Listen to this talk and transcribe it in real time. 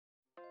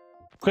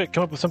Quick,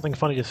 come up with something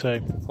funny to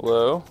say.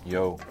 Hello?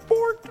 Yo.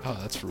 Oh,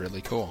 that's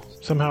really cool.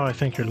 Somehow I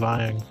think you're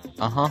lying.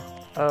 Uh-huh.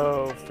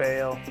 Oh,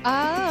 fail.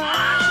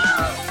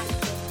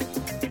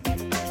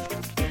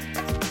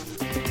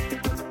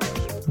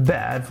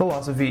 Bad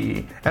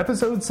Philosophy,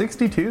 Episode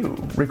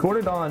 62,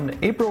 recorded on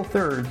April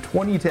 3rd,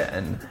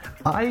 2010.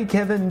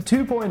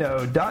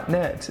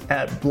 ikevin2.0.net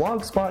at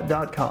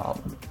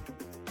blogspot.com.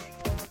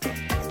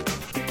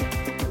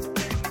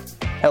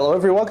 Hello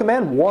everyone, welcome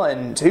and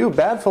one to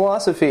Bad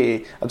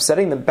Philosophy,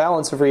 upsetting the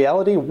balance of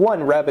reality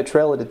one rabbit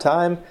trail at a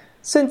time,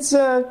 since,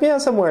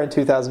 somewhere in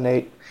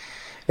 2008.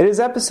 It is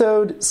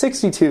episode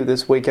 62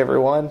 this week,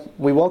 everyone.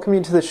 We welcome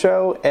you to the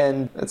show,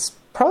 and it's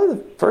probably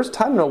the first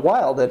time in a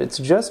while that it's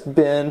just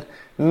been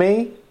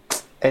me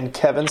and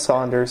Kevin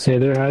Saunders. Hey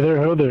there, hi there,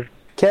 ho there.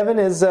 Kevin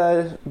is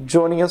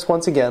joining us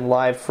once again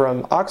live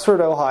from Oxford,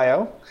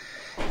 Ohio.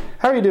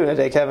 How are you doing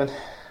today, Kevin?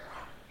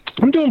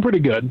 I'm doing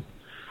pretty good.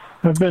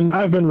 I've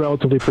been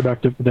relatively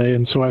productive today,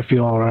 and so I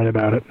feel all right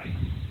about it.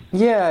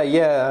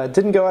 Yeah.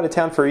 Didn't go out of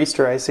town for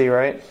Easter, I see,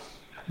 right?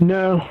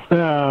 No,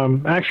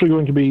 actually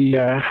going to be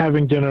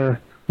having dinner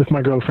with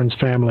my girlfriend's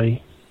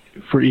family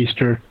for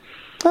Easter.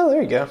 Oh,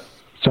 there you go.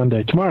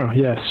 Sunday. Tomorrow,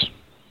 yes.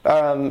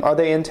 Are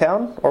they in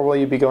town, or will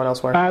you be going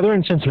elsewhere? They're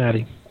in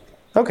Cincinnati.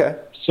 Okay.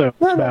 So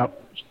it's about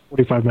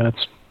 45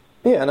 minutes.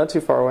 Yeah, not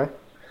too far away.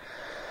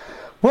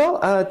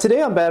 Well,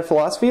 today on Bad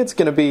Philosophy, it's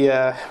going to be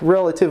a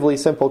relatively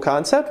simple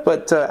concept,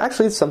 but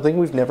actually it's something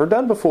we've never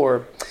done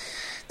before.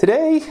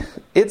 Today,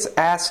 it's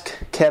Ask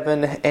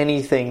Kevin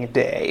Anything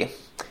Day.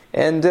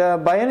 And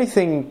by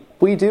anything,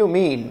 we do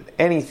mean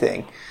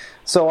anything.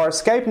 So our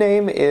Skype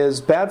name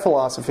is Bad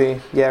Philosophy.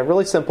 Yeah,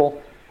 really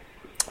simple.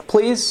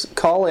 Please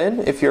call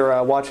in if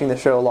you're watching the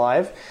show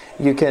live.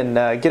 You can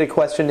get a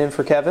question in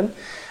for Kevin.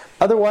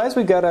 Otherwise,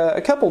 we've got a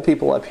couple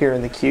people up here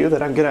in the queue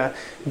that I'm going to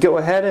go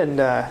ahead and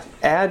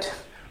add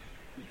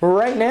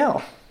right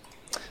now.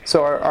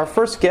 So our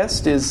first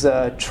guest is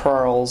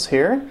Charles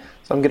here.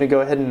 So I'm going to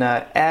go ahead and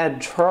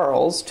add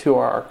Charles to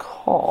our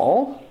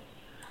call.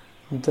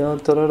 Dun,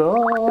 dun, dun,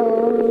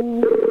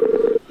 dun.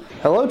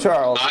 Hello,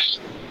 Charles. Hi.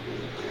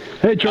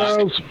 Hey,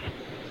 Charles.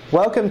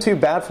 Welcome to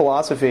Bad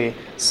Philosophy.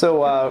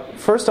 So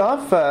first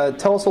off,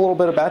 tell us a little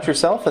bit about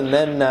yourself, and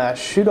then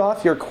shoot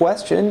off your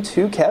question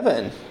to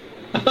Kevin.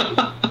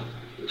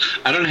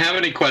 I don't have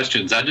any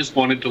questions. I just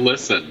wanted to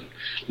listen.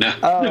 No.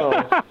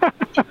 Oh.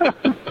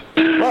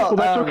 Well,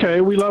 that's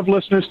okay. We love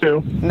listeners,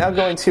 too. Now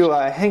going to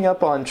hang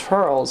up on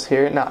Charles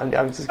here. No,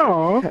 I'm just...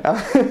 Aw.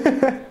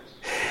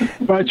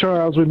 Bye,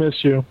 Charles. We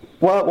miss you.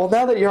 Well,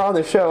 now that you're on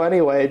the show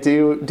anyway,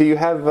 do you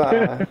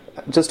have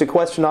just a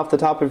question off the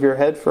top of your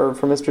head for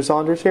Mr.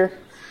 Saunders here?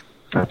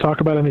 I'll talk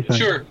about anything.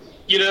 Sure.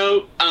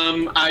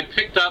 I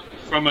picked up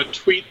from a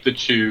tweet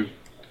that you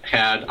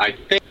had, I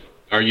think.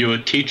 Are you a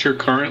teacher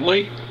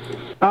currently?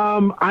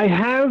 I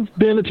have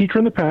been a teacher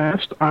in the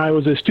past. I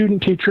was a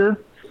student teacher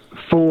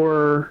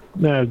for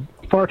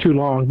far too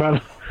long,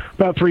 about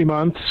 3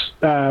 months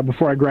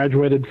before I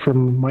graduated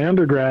from my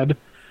undergrad.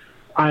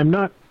 I'm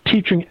not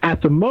teaching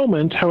at the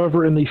moment.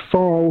 However, in the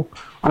fall,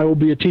 I will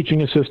be a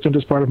teaching assistant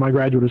as part of my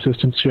graduate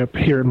assistantship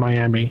here in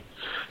Miami.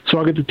 So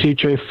I'll get to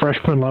teach a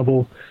freshman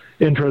level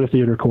intro to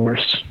theater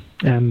course,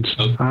 and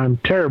I'm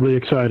terribly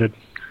excited.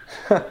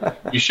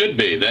 You should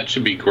be. That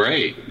should be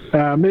great.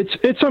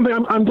 It's something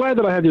I'm glad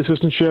that I had the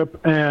assistantship,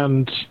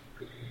 and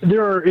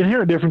there are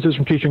inherent differences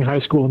from teaching high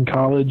school and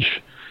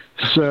college.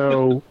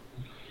 So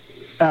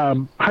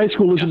high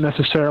school isn't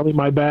necessarily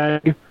my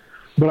bag,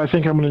 but I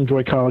think I'm going to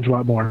enjoy college a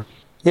lot more.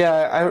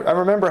 Yeah, I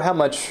remember how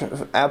much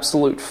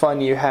absolute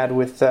fun you had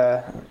with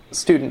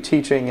student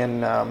teaching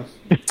and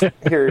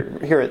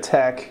here at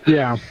Tech.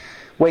 Yeah.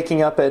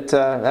 Waking up at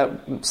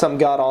some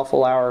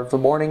god-awful hour of the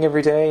morning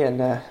every day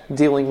and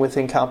dealing with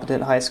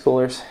incompetent high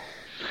schoolers.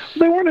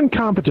 They weren't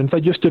incompetent,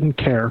 they just didn't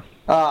care.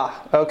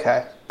 Ah,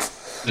 okay.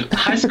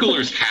 High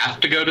schoolers have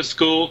to go to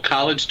school.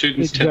 College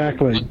students tend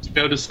to want to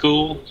go to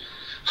school.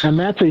 And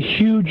that's a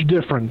huge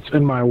difference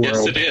in my world.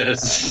 Yes, it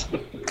is.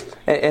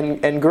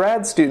 And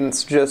grad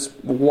students just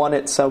want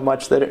it so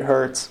much that it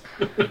hurts.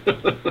 It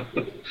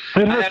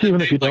hurts even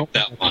if you don't.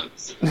 That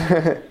once.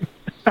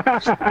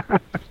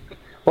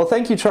 Well,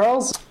 thank you,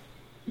 Charles.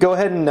 Go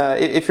ahead and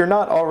if you're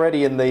not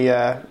already in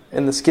the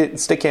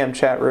Stickam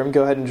chat room,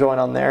 go ahead and join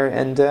on there.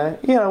 And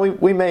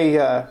we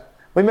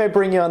may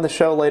bring you on the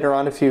show later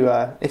on if you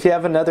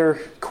have another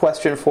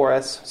question for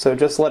us. So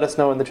just let us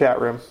know in the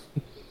chat room.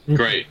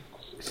 Great.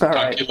 All Talk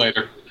right. to you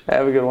later.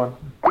 Have a good one.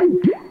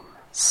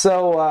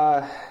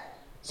 So,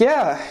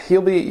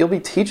 you'll be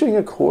teaching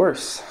a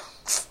course.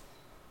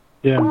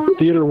 Yeah,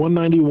 Theater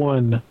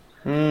 191.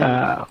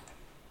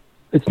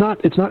 It's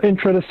not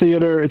intro to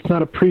theater. It's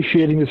not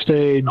appreciating the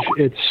stage.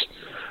 It's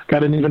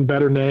got an even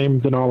better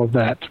name than all of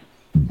that.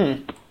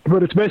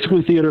 But it's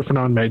basically theater for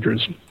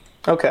non-majors.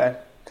 Okay.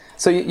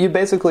 So you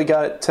basically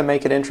got to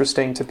make it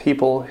interesting to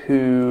people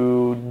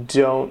who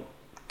don't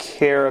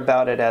care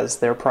about it as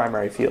their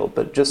primary field,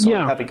 but just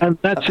sort of having and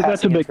that's a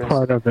big interest.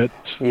 part of it.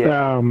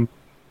 Yeah.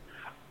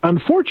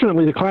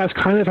 Unfortunately, the class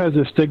kind of has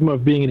a stigma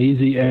of being an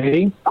easy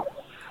A,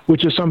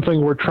 which is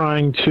something we're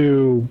trying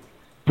to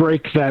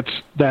break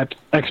that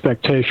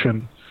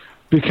expectation,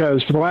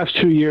 because for the last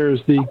 2 years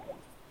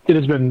it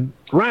has been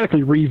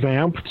radically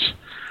revamped.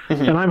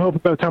 And I'm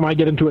hoping by the time I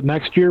get into it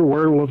next year,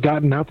 word will have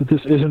gotten out that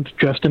this isn't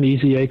just an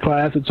easy A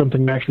class. It's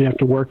something you actually have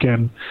to work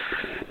in.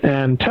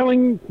 And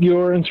telling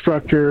your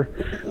instructor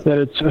that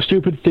it's a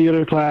stupid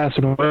theater class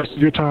and a waste of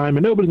your time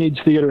and nobody needs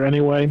theater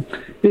anyway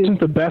isn't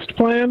the best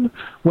plan,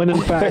 when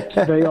in fact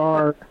they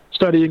are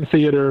studying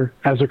theater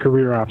as a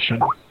career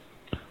option.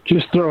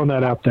 Just throwing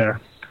that out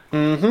there.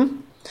 Mm-hmm.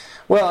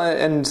 Well,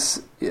 and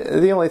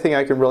the only thing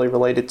I can really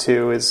relate it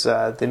to is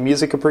the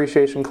music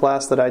appreciation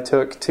class that I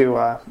took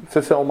to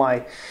fulfill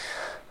my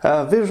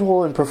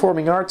visual and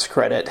performing arts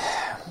credit.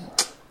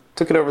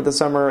 Took it over the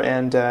summer,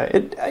 and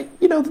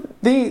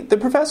the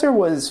professor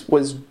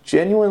was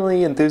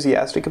genuinely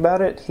enthusiastic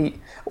about it.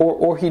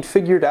 He'd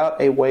figured out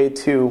a way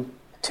to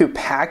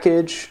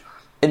package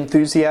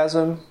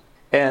enthusiasm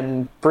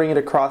and bring it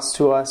across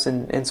to us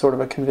in sort of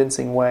a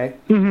convincing way.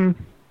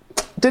 Mm-hmm.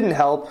 Didn't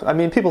help. I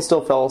mean, people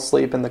still fell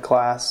asleep in the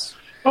class.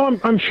 Oh,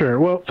 I'm sure.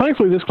 Well,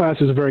 thankfully, this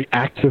class is a very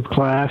active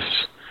class.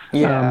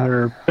 Yeah.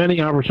 There are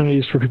many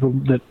opportunities for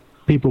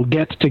people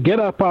get to get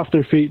up off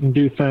their feet and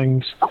do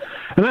things.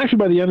 And actually,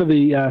 by the end of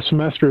the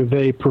semester,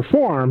 they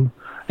perform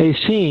a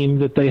scene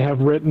that they have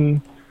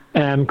written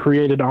and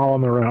created all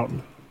on their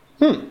own.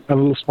 A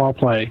little small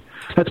play.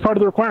 That's part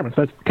of the requirements.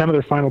 That's kind of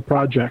their final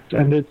project,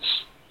 and it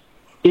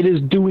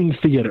is doing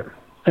theater.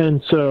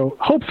 And so,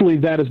 hopefully,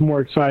 that is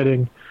more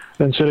exciting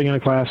than sitting in a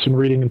class and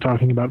reading and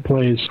talking about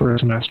plays for a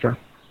semester.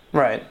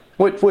 Right.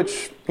 Which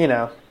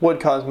would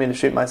cause me to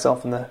shoot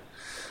myself in the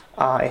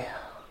eye.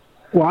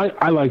 Well,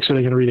 I like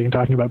sitting and reading and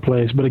talking about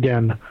plays, but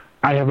again,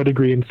 I have a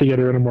degree in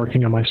theater and I'm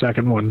working on my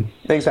second one.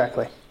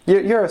 Exactly.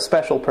 You're a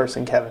special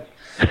person, Kevin.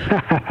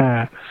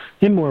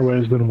 In more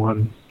ways than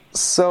one.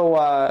 So,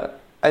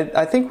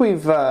 I think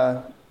we've... Do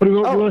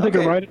you want to take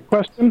a writing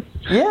question?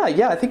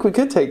 Yeah, I think we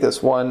could take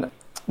this one.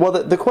 Well,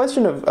 the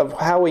question of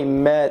how we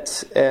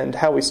met and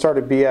how we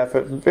started BF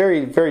are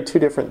very, very two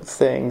different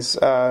things.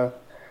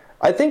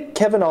 I think,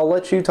 Kevin, I'll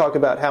let you talk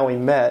about how we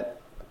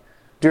met.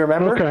 Do you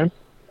remember? Okay.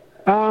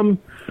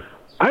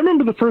 I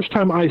remember the first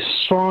time I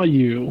saw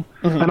you,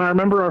 and I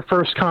remember our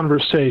first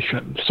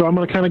conversation. So I'm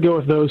going to kind of go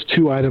with those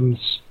two items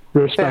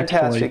respectively.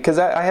 Fantastic, because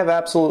I have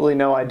absolutely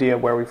no idea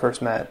where we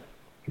first met.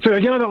 So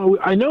again,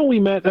 I know we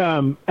met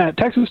at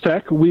Texas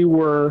Tech. We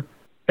were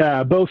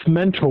both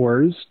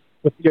mentors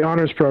with the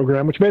honors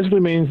program, which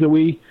basically means that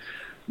we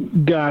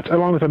got,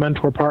 along with a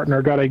mentor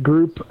partner, got a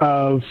group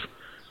of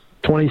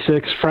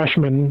 26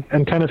 freshmen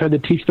and kind of had to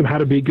teach them how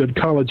to be good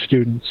college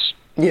students.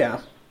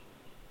 Yeah.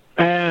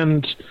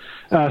 And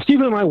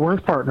Stephen and I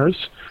weren't partners.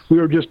 We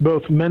were just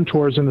both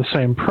mentors in the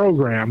same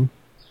program.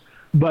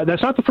 But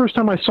that's not the first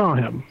time I saw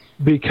him,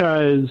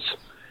 because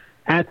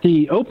at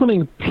the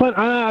opening,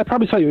 I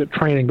probably saw you at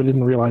training, but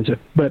didn't realize it.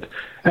 But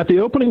at the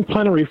opening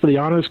plenary for the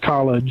honors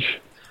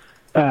college,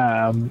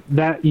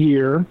 that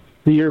year,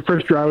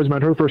 first year I was a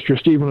mentor, first year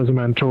Stephen was a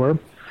mentor,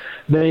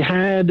 they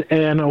had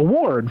an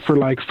award for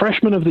like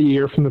freshman of the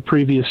year from the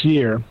previous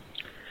year.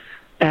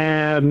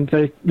 And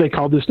they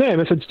called his name.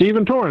 They said,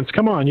 Stephen Torrance,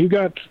 come on, you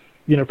got,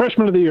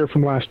 freshman of the year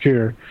from last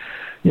year.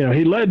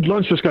 He led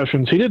lunch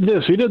discussions. He did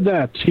this, he did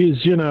that.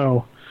 He's,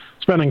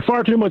 spending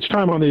far too much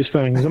time on these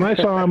things. And I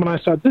saw him and I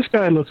thought, this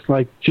guy looks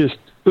like just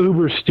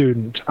uber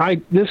student.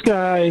 This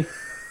guy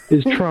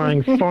is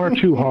trying far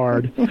too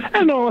hard.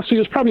 And honestly,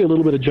 there's probably a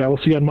little bit of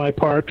jealousy on my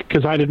part,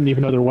 because I didn't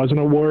even know there was an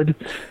award.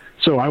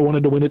 So I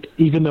wanted to win it,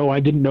 even though I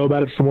didn't know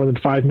about it for more than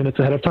 5 minutes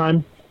ahead of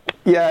time.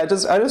 Yeah, I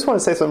just want to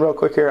say something real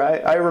quick here.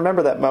 I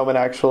remember that moment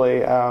actually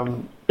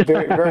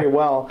very very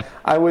well.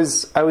 I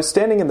was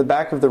standing in the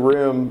back of the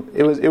room.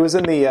 It was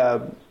in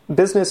the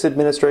business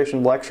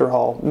administration lecture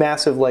hall,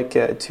 massive, like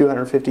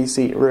 250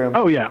 seat room.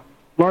 Oh yeah,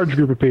 large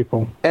group of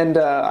people. And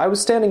I was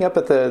standing up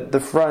at the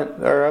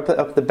front, or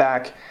up the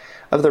back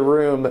of the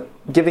room,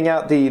 giving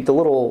out the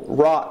little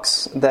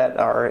rocks that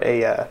are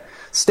a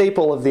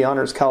staple of the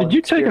honors college. Did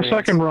you take experience. a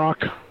second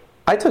rock?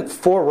 I took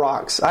 4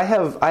 rocks. I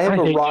have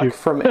a rock you.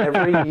 from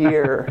every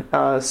year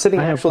sitting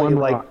actually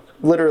like rock.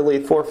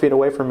 Literally 4 feet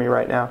away from me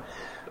right now.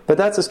 But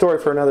that's a story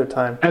for another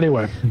time.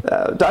 Anyway,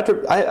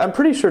 I'm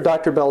pretty sure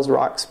Dr. Bell's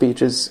rock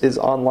speech is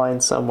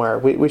online somewhere.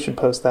 We should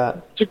post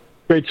that. It's a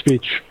great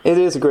speech. It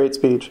is a great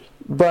speech.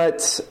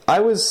 But I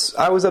was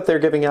up there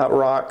giving out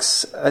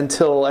rocks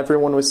until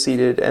everyone was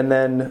seated, and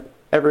then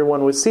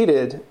everyone was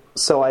seated,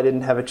 so I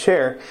didn't have a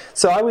chair.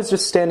 So I was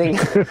just standing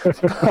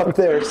up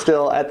there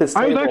still at this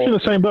table. I was actually in the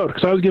same boat,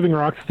 because I was giving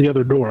rocks at the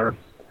other door.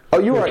 Oh,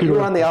 you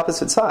were on the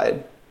opposite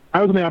side. I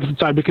was on the opposite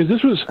side, because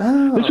this was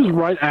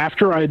right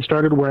after I had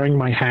started wearing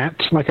my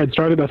hat. Like, I'd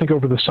started, I think,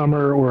 over the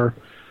summer or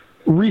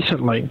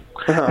recently.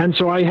 Uh-huh. And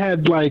so I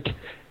had,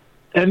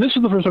 and this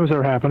is the first time it's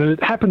ever happened, and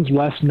it happens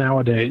less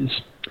nowadays.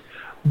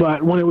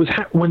 But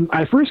when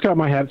I first got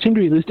my hat, it seemed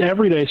to be at least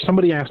every day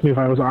somebody asked me if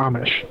I was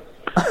Amish.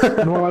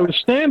 And while I was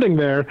standing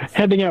there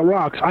handing out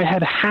rocks, I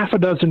had half a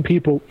dozen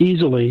people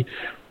easily,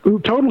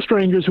 total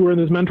strangers who were in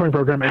this mentoring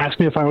program, ask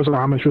me if I was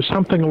Amish or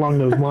something along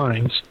those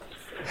lines.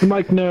 I'm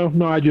like, no,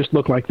 I just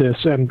look like this,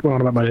 and went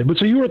on about my day. But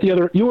so you were at the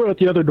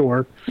other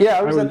door. Yeah,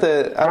 I was at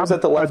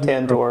the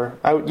left-hand door.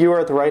 You were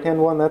at the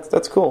right-hand one.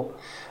 That's cool.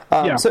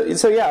 Yeah.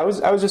 So yeah, I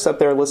was just up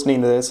there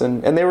listening to this,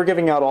 and they were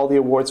giving out all the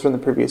awards from the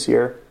previous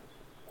year,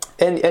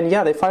 and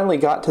yeah, they finally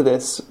got to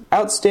this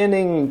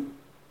outstanding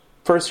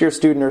first-year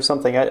student or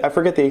something. I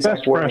forget the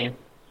exact wording.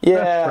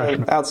 Yeah,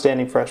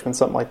 outstanding freshman,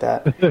 something like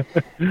that.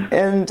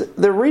 And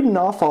they're reading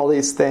off all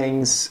these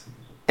things,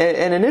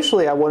 and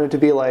initially I wanted to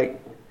be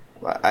like,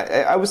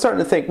 I was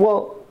starting to think,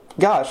 well,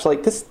 gosh,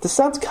 like this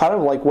sounds kind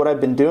of like what I've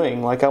been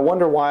doing. Like, I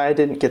wonder why I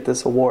didn't get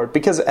this award,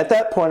 because at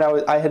that point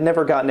I had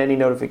never gotten any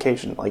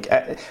notification. Like,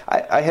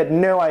 I had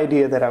no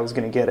idea that I was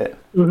going to get it.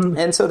 Mm-hmm.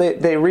 And so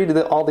they read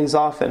all these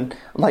off, and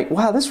I'm like,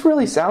 wow, this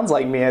really sounds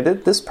like me.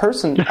 This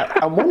person,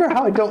 I wonder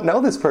how I don't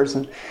know this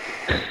person.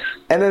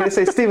 And then they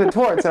say Stephen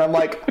Torrance, and I'm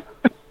like,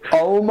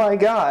 oh my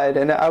God.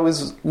 And I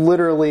was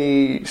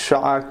literally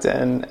shocked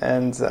and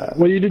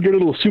well, you did your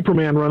little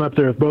Superman run up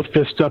there with both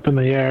fists up in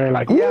the air,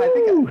 like, yeah, I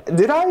think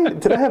did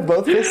I have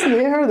both fists in the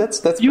air?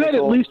 That's you had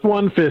cool. At least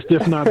one fist,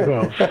 if not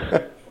both.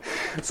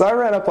 So I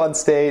ran up on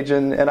stage,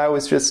 and I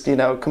was just,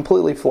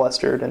 completely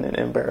flustered and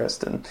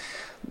embarrassed, and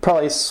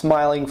probably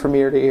smiling from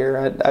ear to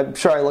ear. I'm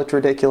sure I looked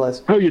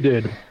ridiculous. Oh, you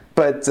did.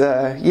 But,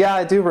 yeah,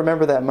 I do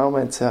remember that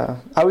moment.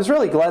 I was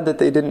really glad that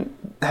they didn't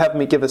have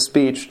me give a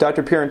speech.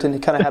 Dr. Purinton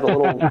kind of had a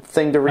little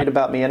thing to read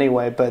about me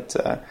anyway, but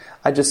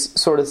I just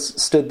sort of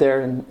stood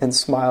there and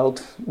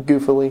smiled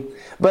goofily.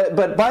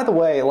 But by the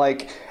way,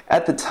 like,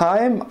 at the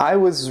time, I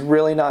was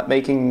really not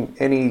making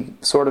any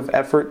sort of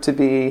effort to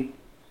be,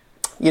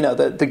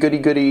 the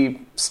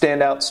goody-goody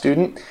standout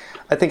student.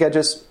 I think I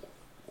just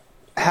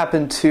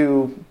happened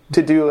to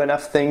do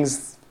enough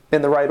things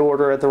in the right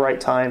order at the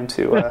right time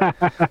to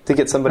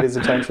get somebody's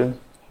attention.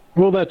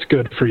 Well, that's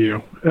good for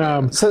you.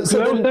 So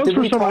did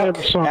we talk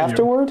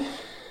afterward?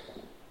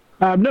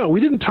 No, we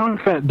didn't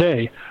talk that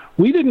day.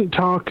 We didn't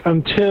talk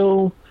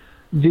until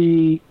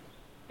the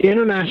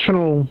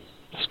International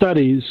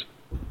Studies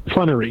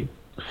plenary.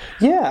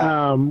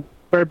 Yeah.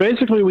 Where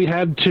basically we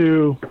had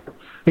to,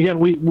 again,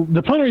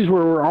 the plenaries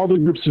were where all the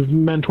groups of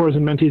mentors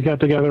and mentees got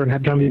together and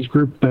had kind of these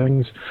group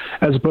things,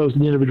 as opposed to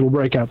the individual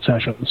breakout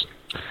sessions.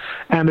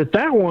 And at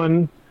that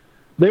one,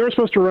 they were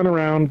supposed to run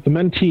around, the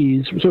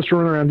mentees were supposed to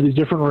run around to these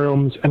different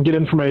rooms and get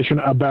information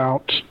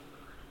about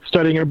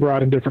studying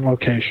abroad in different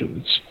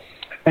locations.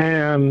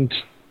 And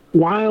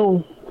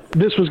while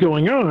this was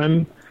going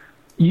on,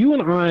 you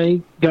and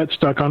I got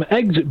stuck on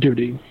exit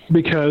duty,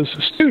 because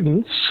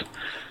students,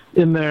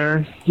 in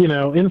their,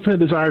 infinite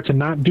desire to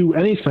not do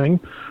anything,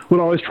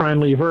 would always try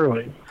and leave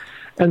early.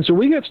 And so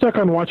we got stuck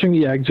on watching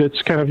the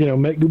exits, kind of,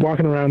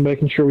 walking around,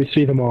 making sure we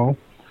see them all.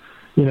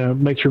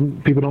 Make sure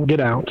people don't get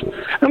out.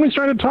 And we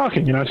started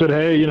talking. I said,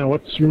 hey,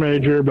 what's your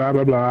major, blah,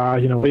 blah, blah,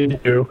 what do you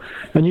do?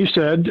 And you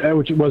said,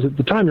 which was at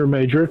the time your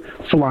major,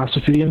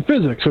 philosophy and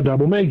physics, so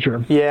double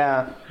major.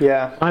 Yeah.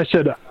 I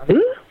said,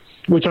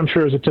 which I'm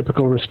sure is a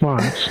typical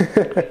response.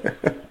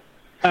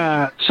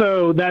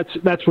 So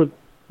that's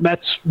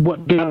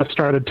what got us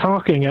started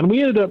talking. And we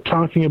ended up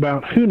talking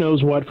about who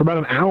knows what for about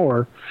an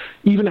hour,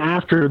 even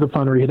after the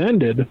plenary had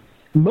ended.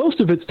 Most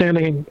of it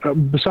standing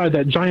beside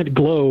that giant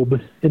globe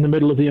in the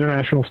middle of the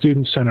International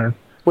Student Center.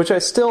 Which I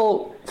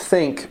still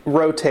think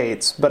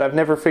rotates, but I've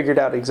never figured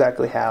out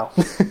exactly how.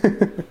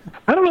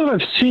 I don't know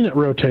if I've seen it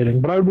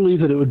rotating, but I believe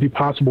that it would be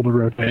possible to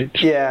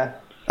rotate. Yeah.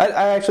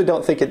 I actually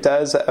don't think it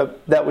does.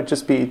 That would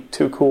just be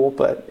too cool,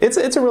 but it's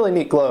a really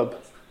neat globe.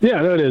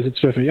 Yeah, no, it is. It's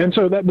spiffy. And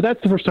so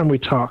that's the first time we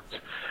talked.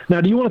 Now,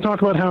 do you want to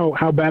talk about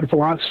how bad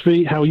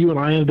philosophy, how you and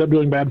I ended up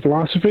doing bad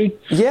philosophy?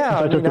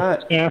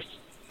 Yeah,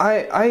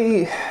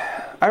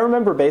 I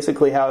remember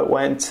basically how it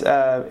went.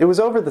 It was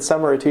over the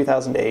summer of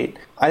 2008.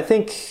 I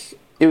think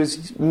it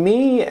was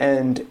me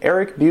and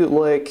Eric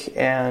Butlick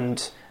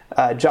and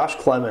Josh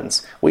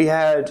Clemens. We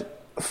had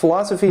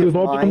philosophy of mind.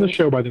 We've all been on the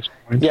show by this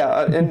point.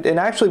 Yeah, and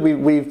actually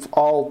we've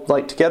all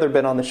together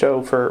been on the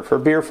show for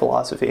beer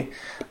philosophy.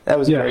 That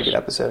was a very good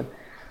episode.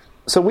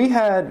 So we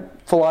had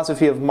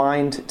philosophy of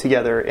mind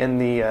together in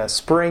the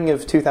spring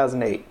of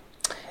 2008.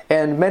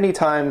 And many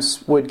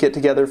times would get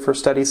together for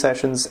study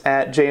sessions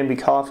at J&B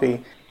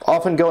Coffee,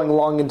 often going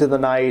long into the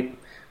night.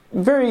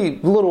 Very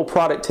little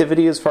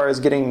productivity as far as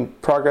getting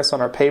progress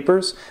on our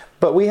papers,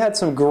 but we had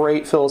some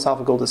great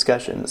philosophical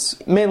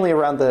discussions, mainly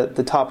around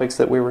the topics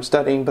that we were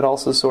studying, but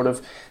also sort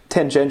of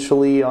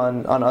tangentially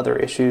on other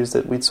issues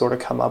that we'd sort of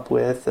come up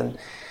with. And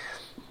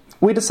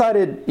we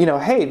decided,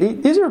 hey,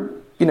 these are,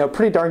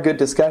 pretty darn good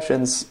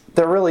discussions.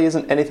 There really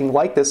isn't anything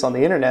like this on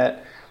the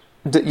internet,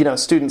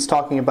 students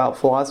talking about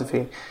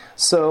philosophy.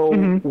 So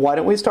why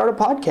don't we start a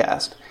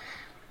podcast?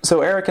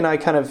 So Eric and I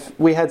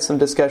we had some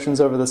discussions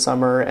over the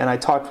summer, and I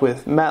talked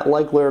with Matt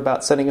Legler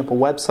about setting up a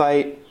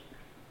website.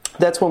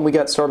 That's when we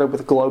got started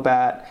with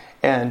Globat,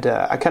 and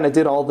I kind of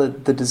did all the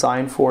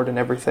design for it and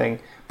everything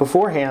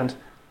beforehand.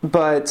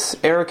 But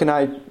Eric and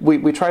I,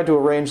 we tried to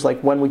arrange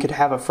when we could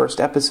have a first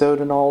episode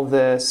and all of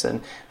this,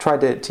 and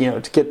tried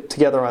to get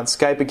together on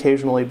Skype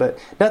occasionally, but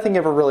nothing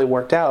ever really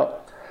worked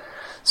out.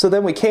 So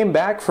then we came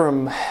back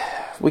from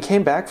we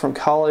came back from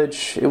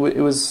college. It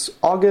was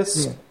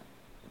August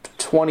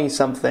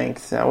 20-something.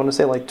 I want to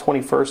say like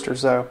 21st or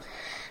so.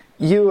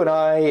 You and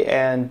I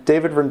and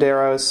David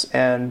Renderos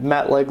and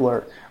Matt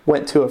Legler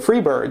went to a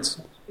Freebirds.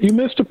 You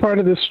missed a part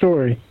of this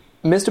story.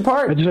 Missed a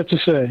part? I just have to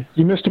say,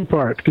 you missed a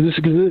part.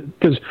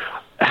 Because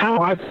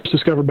how I first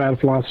discovered bad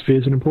philosophy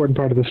is an important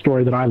part of the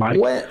story that I like.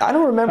 I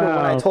don't remember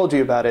when I told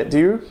you about it. Do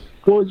you?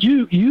 Well,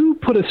 you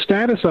put a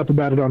status up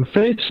about it on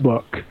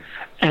Facebook,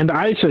 and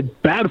I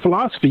said, bad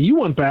philosophy? You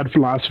want bad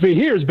philosophy?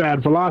 Here's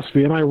bad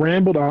philosophy. And I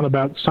rambled on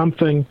about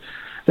something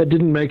that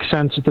didn't make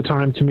sense at the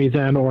time to me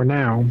then or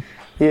now.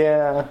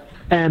 Yeah.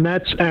 And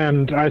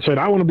I said,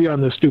 I want to be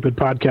on this stupid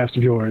podcast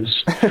of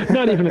yours.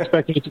 Not even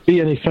expecting it to be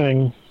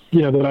anything,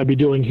 that I'd be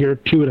doing here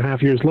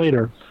 2.5 years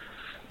later.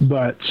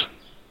 But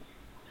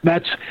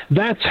that's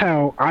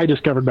how I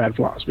discovered bad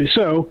philosophy.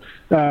 So,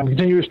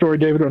 continue your story,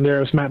 David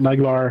Renderos, Matt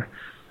Leglar,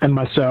 and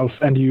myself,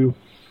 and you.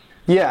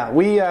 Yeah,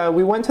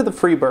 we went to the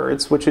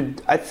Freebirds, which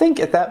had, I think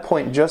at that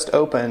point just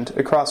opened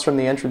across from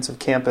the entrance of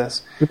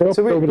campus. It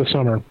opened over the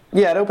summer.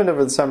 Yeah, it opened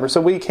over the summer. So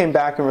we came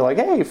back and we're like,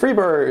 hey,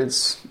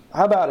 Freebirds,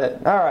 how about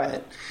it? All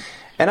right.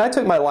 And I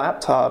took my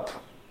laptop.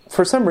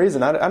 For some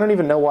reason, I don't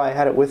even know why I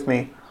had it with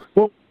me.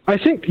 Well, I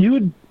think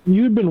you'd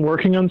been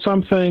working on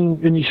something,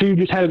 and you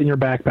just had it in your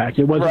backpack.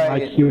 It wasn't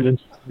like you had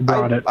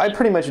brought it. I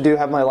pretty much do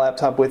have my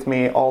laptop with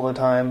me all the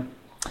time.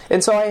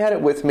 And so I had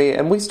it with me,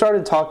 and we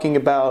started talking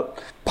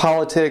about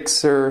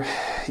politics or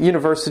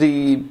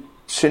university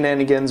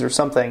shenanigans or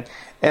something.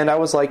 And I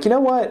was like, you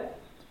know what?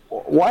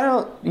 Why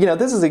don't,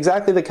 this is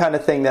exactly the kind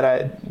of thing that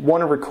I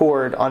want to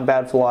record on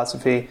Bad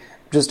Philosophy.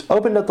 Just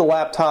opened up the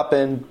laptop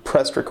and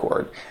pressed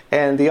record.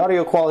 And the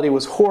audio quality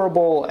was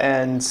horrible,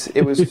 and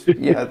it was,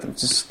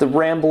 just the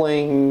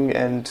rambling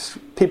and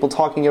people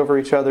talking over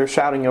each other,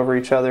 shouting over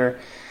each other.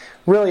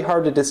 Really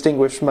hard to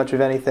distinguish much of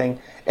anything.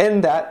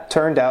 And that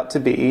turned out to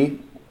be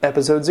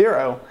episode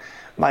 0,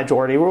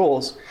 Majority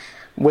Rules,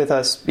 with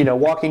us,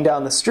 walking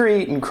down the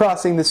street and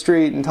crossing the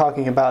street and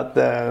talking about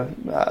the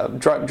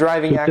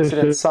driving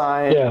accident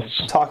sign,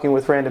 yes. Talking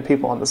with random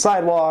people on the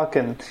sidewalk,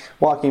 and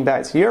walking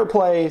back to your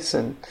place,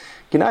 and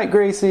goodnight,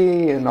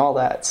 Gracie, and all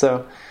that.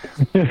 So,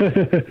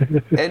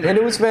 and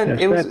it was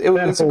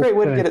a great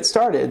way to get it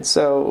started.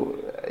 So,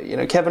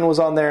 Kevin was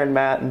on there, and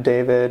Matt and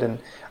David, and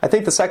I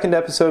think the second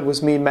episode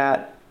was me,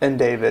 Matt, and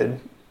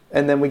David,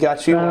 and then we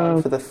got you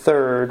on for the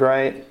third,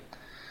 right?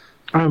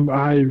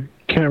 I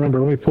can't remember.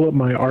 Let me pull up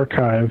my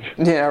archive.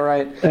 Yeah,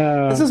 right.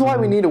 This is why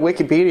we need a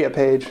Wikipedia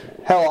page.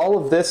 Hell,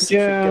 all of this should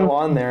go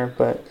on there,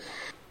 but...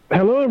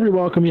 Hello,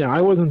 welcome. Yeah,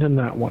 I wasn't in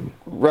that one.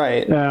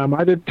 Right.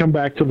 I did come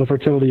back to the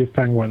fertility of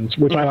penguins,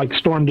 which I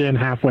stormed in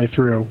halfway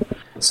through.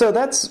 So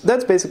that's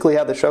basically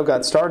how the show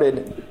got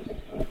started,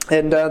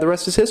 and the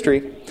rest is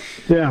history.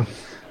 Yeah.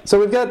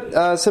 So we've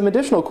got some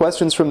additional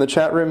questions from the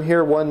chat room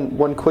here.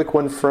 One quick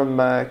one from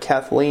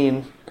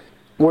Kathleen.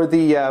 Were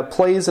the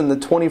plays in the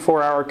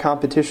 24-hour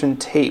competition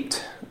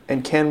taped,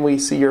 and can we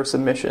see your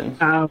submission?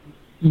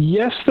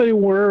 Yes, they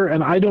were,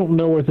 and I don't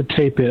know where the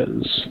tape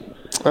is.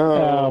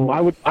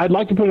 I'd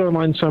like to put it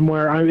online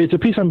somewhere. It's a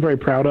piece I'm very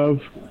proud of.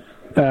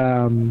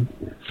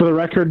 For the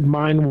record,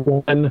 mine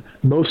won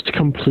most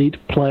complete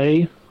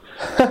play,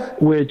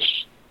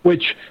 which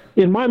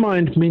in my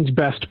mind means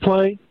best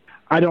play.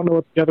 I don't know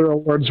what the other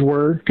awards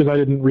were because I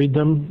didn't read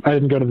them. I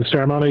didn't go to the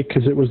ceremony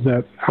because it was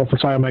that Alpha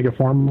Psi Omega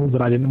formal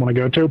that I didn't want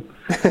to go to.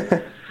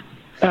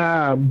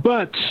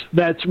 But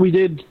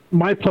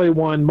my play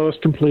won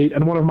most complete,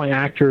 and one of my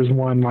actors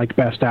won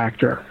best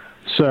actor.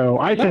 So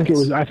I think it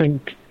was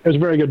a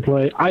very good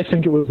play. I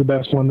think it was the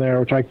best one there,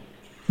 which I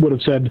would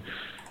have said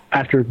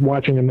after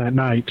watching him that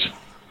night.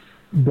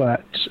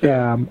 But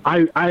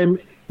I'm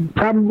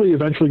probably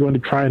eventually going to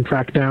try and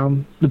track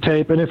down the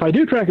tape, and if I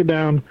do track it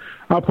down,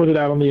 I'll put it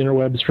out on the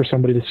interwebs for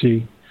somebody to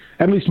see.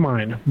 At least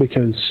mine,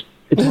 because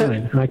it's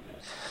mine.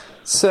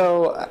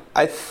 So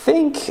I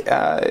think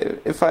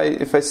if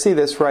I see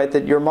this right,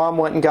 that your mom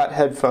went and got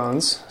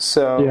headphones.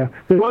 So yeah,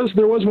 there was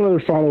one other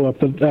follow-up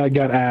that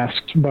got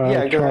asked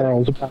by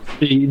Charles about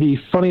the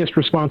funniest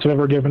response I've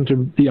ever given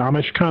to the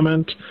Amish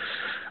comment.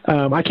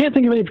 I can't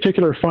think of any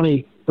particular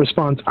funny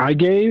response I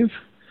gave,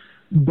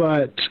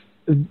 but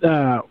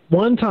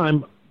one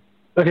time,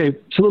 okay,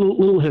 so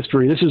little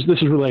history. This is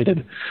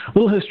related.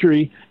 Little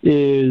history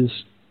is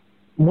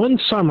one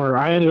summer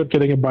I ended up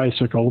getting a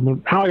bicycle.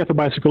 How I got the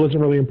bicycle isn't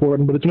really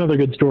important, but it's another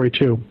good story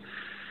too.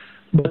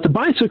 But the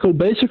bicycle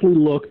basically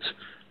looked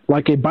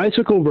like a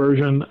bicycle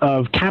version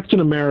of Captain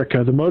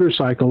America, the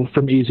motorcycle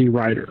from Easy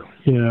Rider.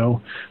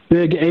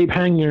 Big ape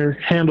hanger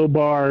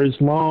handlebars,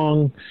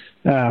 long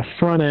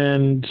front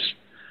end,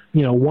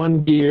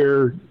 one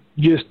gear.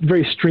 Just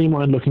very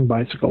streamlined looking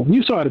bicycle.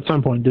 You saw it at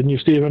some point, didn't you,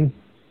 Stephen?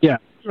 Yeah,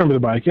 remember the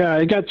bike. Yeah,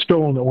 it got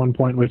stolen at one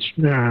point, which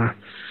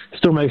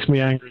still makes me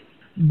angry.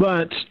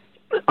 But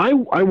I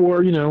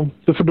wore,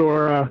 the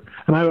fedora,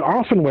 and I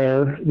often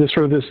wear this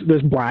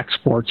black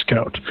sports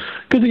coat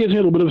because it gives me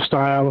a little bit of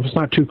style. If it's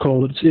not too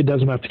cold, it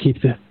does enough to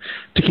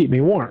keep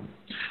me warm.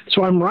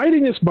 So I'm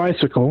riding this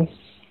bicycle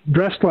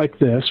dressed like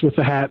this with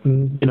the hat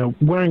and,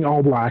 wearing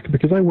all black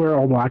because I wear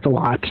all black a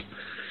lot.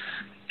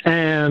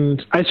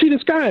 And I see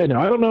this guy I know.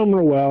 I don't know him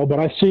real well, but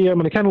I see him,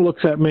 and he kind of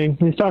looks at me, and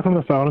he's talking on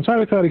the phone, and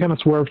so I thought he kind of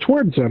swerved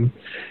towards him,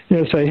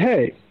 say,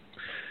 hey.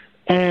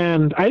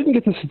 And I didn't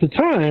get this at the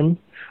time,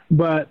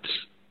 but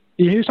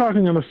he was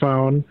talking on the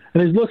phone,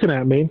 and he's looking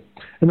at me,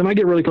 and then I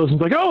get really close, and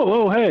he's like,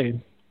 oh, hey,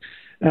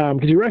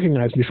 because he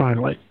recognized me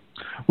finally.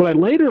 What I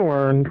later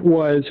learned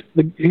was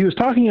he was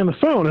talking on the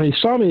phone, and he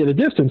saw me at a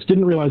distance,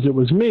 didn't realize it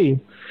was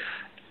me,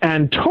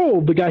 and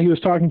told the guy he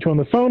was talking to on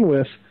the phone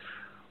with,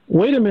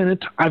 wait a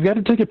minute, I've got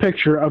to take a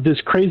picture of this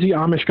crazy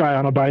Amish guy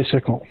on a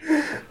bicycle.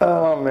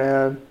 Oh,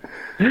 man.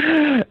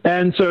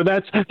 And so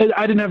I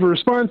didn't have a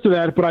response to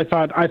that, but I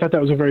thought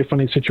that was a very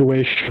funny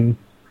situation.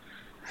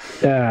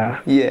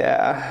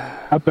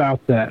 Yeah. About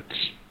that.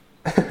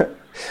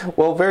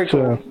 Well, very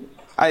cool.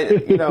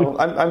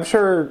 I'm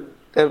sure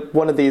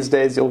one of these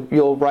days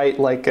you'll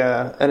write like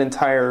an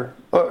entire,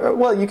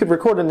 you could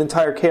record an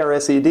entire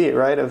KRSED,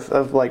 right,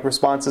 of like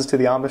responses to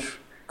the Amish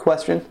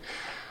question.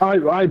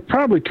 I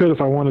probably could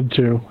if I wanted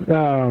to.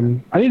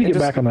 I need to get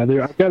back on that.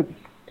 I've got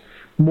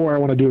more I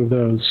want to do with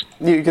those.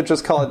 You could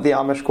just call it the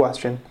Amish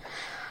question.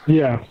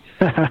 Yeah.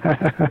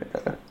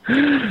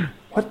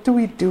 What do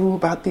we do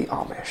about the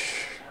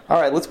Amish? All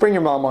right, let's bring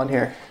your mom on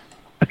here.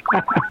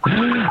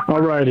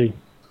 All righty.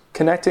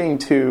 Connecting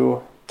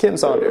to Kim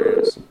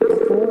Saunders.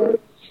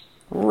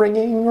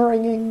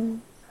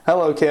 Ringing.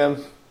 Hello,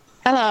 Kim.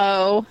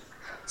 Hello.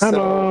 Hi,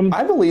 Mom.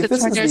 I believe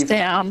this turn yours is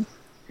down.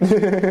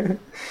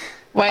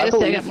 Wait a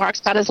second. Mark's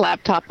got his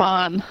laptop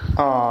on.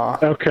 Aw.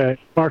 Okay.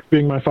 Mark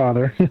being my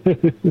father.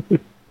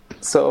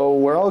 So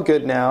we're all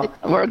good now.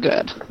 We're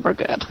good.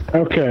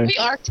 Okay. We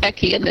are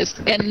techie in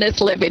this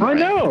living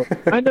room.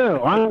 I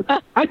know.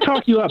 I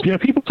talk you up.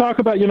 People talk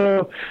about,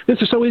 this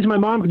is so easy my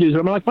mom could use it.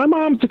 I'm like, my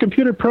mom's a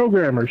computer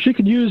programmer. She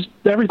could use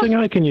everything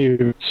I can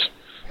use.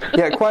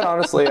 Yeah, quite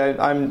honestly,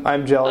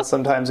 I'm jealous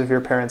sometimes of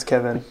your parents,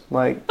 Kevin.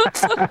 Like,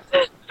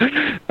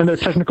 and their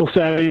technical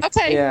savvy.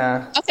 Okay.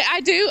 Yeah. Okay, I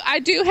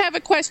do have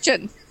a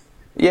question.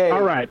 Yeah.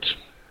 All right.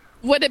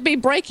 Would it be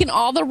breaking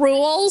all the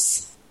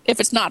rules if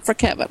it's not for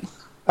Kevin?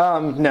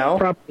 No.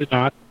 Probably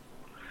not.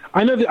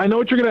 I know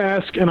what you're going to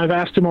ask, and I've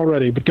asked him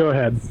already. But go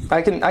ahead.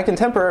 I can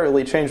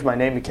temporarily change my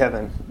name to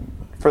Kevin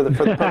for the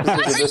purposes of this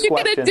question.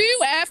 What are you going to do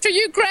after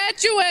you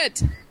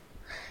graduate?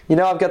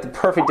 I've got the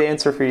perfect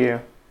answer for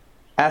you.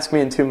 Ask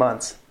me in 2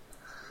 months.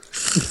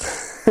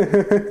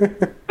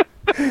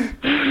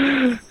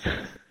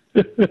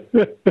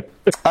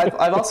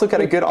 I've also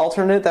got a good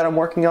alternate that I'm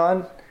working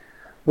on.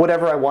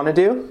 Whatever I want to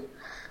do.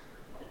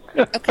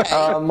 Okay.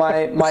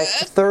 My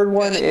third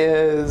one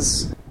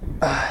is,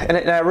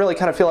 and I really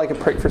kind of feel like a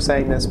prick for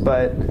saying this,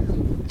 but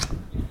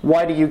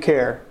why do you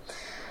care?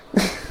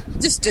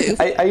 Just do.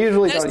 I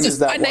usually That's don't just use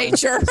that by one.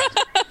 nature.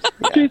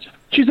 Yeah.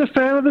 She's a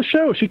fan of the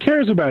show. She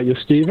cares about you,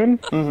 Stephen.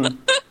 Mm-hmm.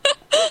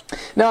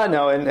 No, I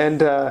know,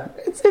 and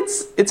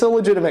it's a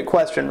legitimate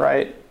question,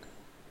 right?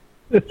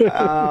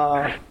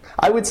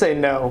 I would say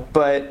no,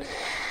 but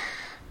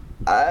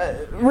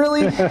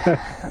really,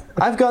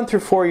 I've gone through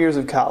 4 years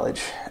of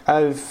college.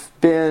 I've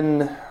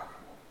been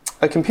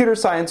a computer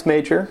science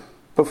major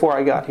before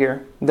I got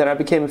here. Then I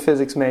became a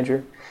physics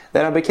major.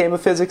 Then I became a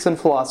physics and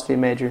philosophy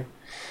major.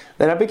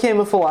 Then I became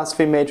a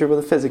philosophy major with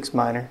a physics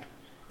minor.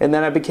 And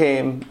then I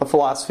became a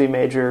philosophy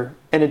major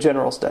and a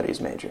general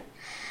studies major.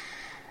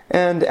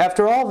 And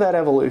after all that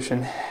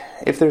evolution,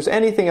 if there's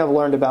anything I've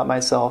learned about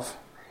myself,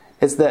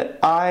 it's that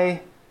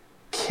I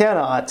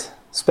cannot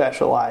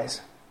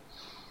specialize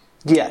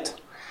yet.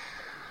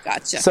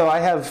 Gotcha. So I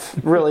have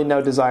really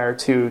no desire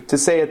to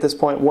say at this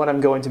point what I'm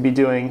going to be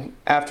doing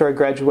after I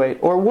graduate,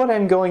 or what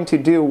I'm going to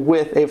do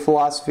with a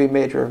philosophy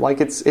major.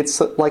 Like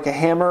it's like a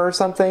hammer or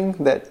something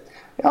that,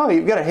 oh,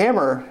 you've got a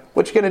hammer.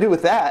 What you going to do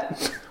with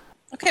that?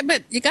 Okay,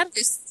 but you have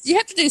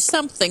to do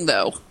something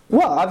though.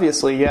 Well,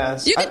 obviously,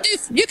 yes. You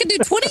can do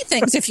 20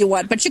 things if you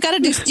want, but you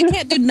can't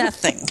do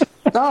nothing.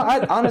 No,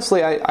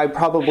 honestly, I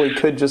probably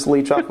could just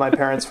leech off my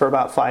parents for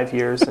about 5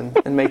 years and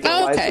make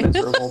their lives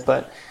miserable,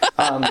 but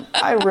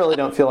I really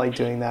don't feel like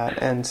doing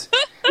that. And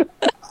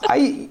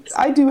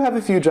I do have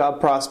a few job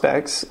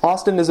prospects.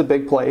 Austin is a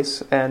big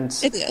place, and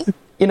it is.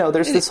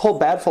 There's this whole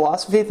bad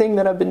philosophy thing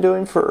that I've been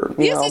doing for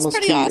almost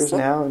 2 years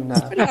now, and it's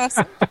pretty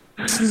awesome.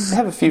 I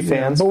have a few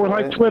fans. But we're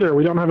like Twitter.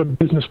 We don't have a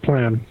business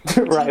plan.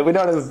 Right, we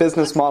don't have a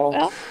business model.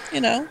 Well,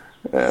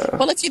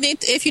 Well, if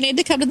you need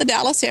to come to the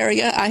Dallas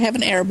area, I have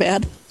an air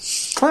bed.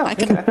 Oh, I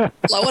can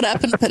blow it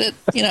up and put it,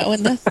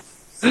 in the.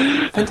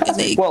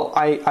 Fantastic. Well,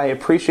 I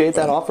appreciate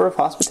that offer of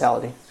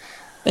hospitality.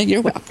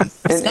 You're welcome.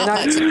 It's not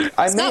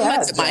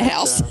much at my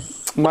house.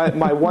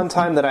 My one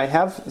time that I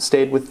have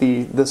stayed with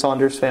the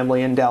Saunders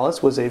family in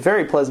Dallas was a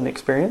very pleasant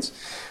experience.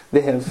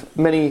 They have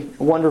many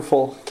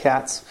wonderful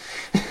cats.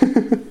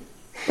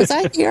 Was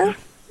I here?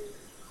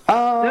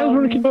 That was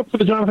when we came up for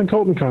the Jonathan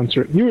Colton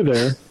concert. You were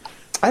there.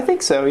 I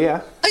think so,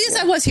 yeah. Oh, yes,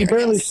 I was here. You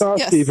barely saw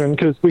Stephen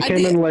because we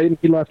came in late and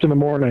he left in the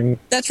morning.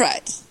 That's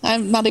right.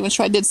 I'm not even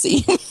sure I did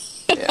see him.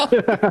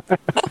 Yeah.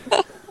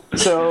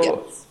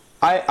 So,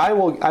 I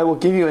will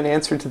give you an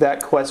answer to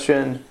that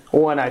question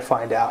when I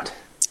find out.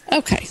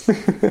 Okay.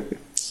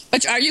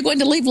 But are you going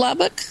to leave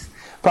Lubbock?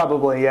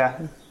 Probably, yeah.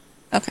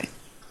 Okay.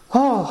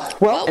 Oh,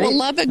 well. What will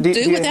Lubbock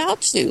do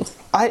without you?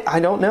 I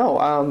don't know.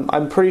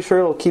 I'm pretty sure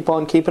it'll keep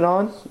on keeping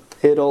on.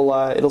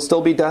 It'll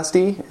still be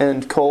dusty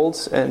and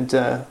cold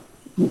and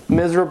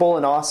miserable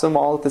and awesome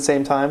all at the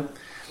same time.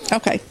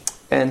 Okay.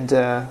 And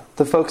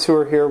the folks who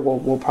are here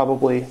will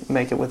probably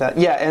make it with that.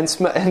 Yeah, and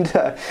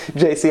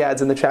JC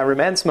adds in the chat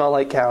room, and smell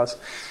like cows.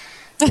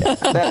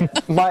 Yeah,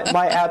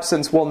 my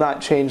absence will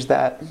not change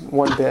that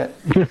one bit.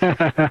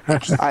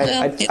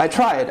 I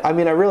tried. I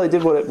mean, I really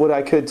did what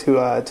I could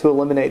to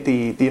eliminate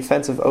the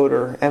offensive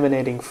odor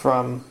emanating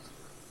from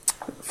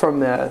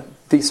the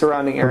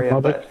surrounding area,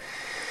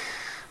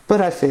 but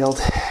I failed.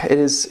 It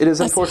is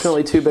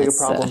unfortunately too big a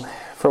problem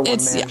for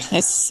one man. Yeah,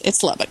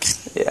 it's Lubbock.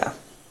 Yeah.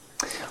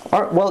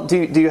 All right, well, do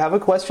you have a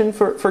question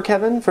for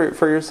Kevin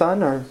for your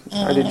son, or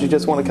did you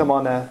just want to come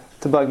on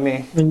to bug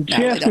me? And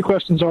she asks me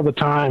questions all the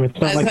time. It's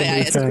not like a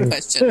new thing.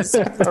 Questions.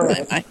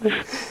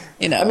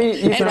 You know. I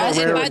mean, and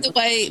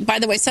by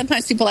the way,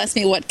 sometimes people ask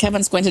me what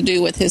Kevin's going to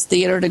do with his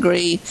theater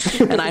degree,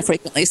 and I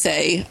frequently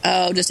say,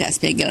 "Oh, just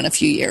ask me again in a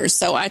few years."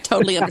 So I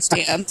totally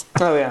understand.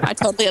 Oh yeah, I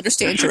totally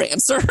understand your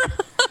answer.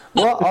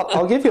 Well,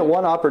 I'll give you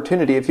one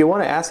opportunity. If you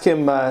want to ask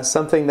him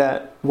something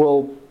that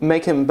will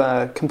make him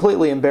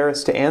completely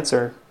embarrassed to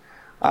answer,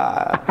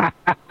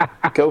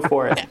 go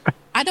for it.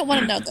 I don't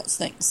want to know those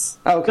things.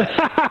 Okay.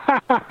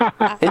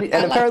 And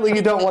apparently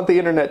you don't want the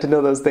internet to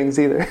know those things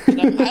either.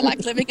 I like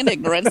living in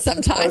ignorance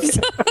sometimes.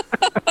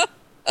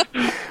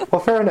 Okay.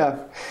 Well, fair enough.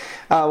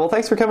 Well,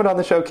 thanks for coming on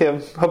the show,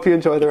 Kim. Hope you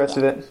enjoy the rest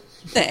of it.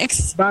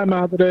 Thanks. Bye,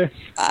 Mother.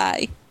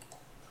 Bye.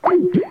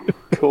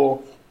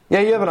 Cool. Yeah,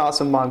 you have an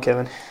awesome mom,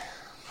 Kevin.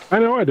 I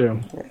know I do.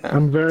 Yeah.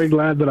 I'm very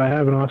glad that I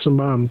have an awesome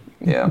mom.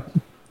 Yeah.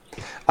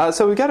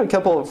 So we've got a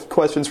couple of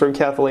questions from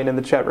Kathleen in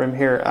the chat room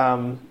here.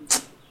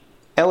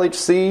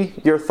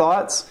 LHC, your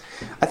thoughts?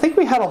 I think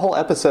we had a whole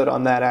episode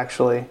on that,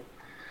 actually.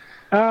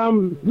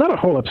 Not a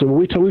whole episode.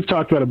 We've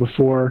talked about it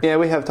before. Yeah,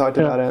 we have talked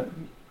about it.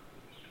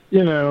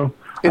 You know,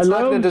 it's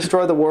not going to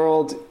destroy the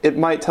world. It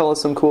might tell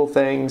us some cool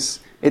things.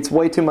 It's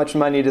way too much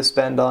money to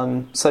spend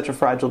on such a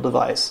fragile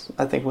device,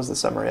 I think was the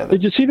summary of it.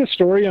 Did you see the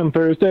story on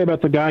Thursday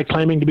about the guy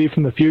claiming to be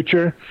from the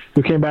future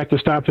who came back to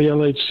stop the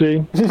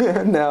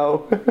LHC?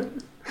 No.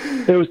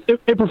 It was an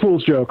April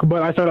Fool's joke,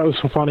 but I thought it was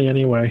so funny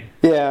anyway.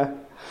 Yeah.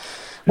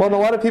 Well, and a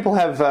lot of people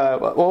have,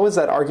 what was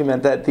that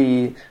argument that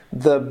the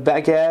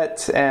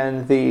baguette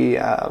and the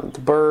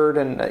bird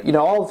and,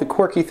 all of the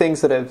quirky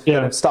things that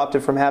have stopped it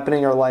from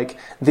happening are like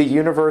the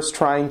universe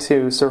trying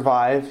to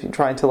survive,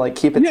 trying to like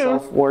keep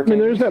itself working. I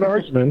mean, there's that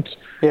argument.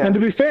 Yeah. And to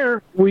be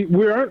fair, we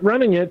aren't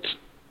running it.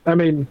 I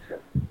mean,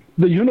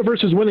 the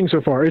universe is winning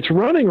so far. It's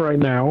running right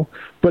now,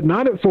 but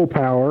not at full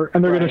power,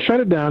 and they're going to shut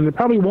it down. It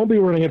probably won't be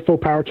running at full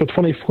power until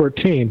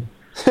 2014.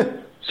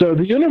 So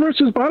the universe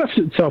has bought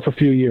itself a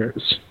few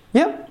years.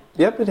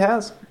 Yep, it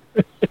has.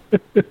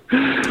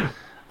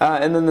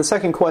 And then the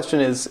second question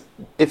is,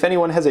 if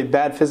anyone has a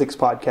bad physics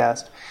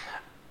podcast.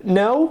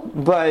 No,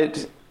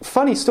 but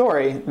funny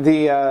story,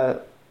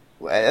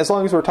 as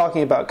long as we're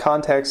talking about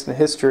context and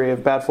history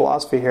of bad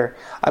philosophy here,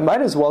 I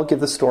might as well give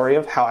the story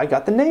of how I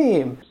got the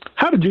name.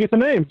 How did you get the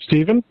name,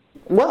 Stephen?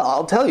 Well,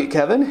 I'll tell you,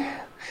 Kevin.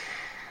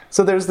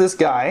 So there's this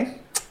guy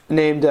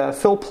named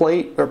Phil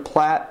Plait or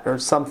Platt or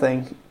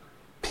something,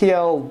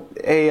 Plaitt,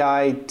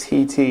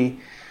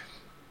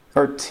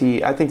 or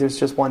T. I think there's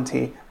just one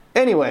T.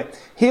 Anyway,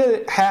 he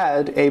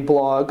had a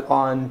blog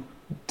on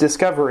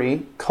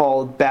Discovery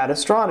called Bad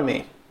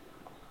Astronomy.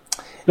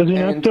 Does he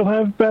not still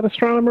have Bad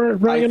Astronomer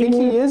running anymore?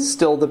 I think he is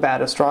still the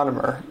Bad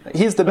Astronomer.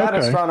 He's the Bad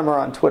Astronomer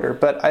on Twitter,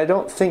 but I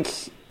don't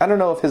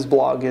know if his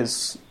blog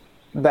is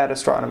Bad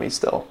Astronomy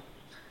still.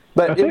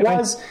 But it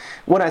was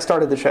when I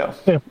started the show.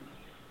 Yeah.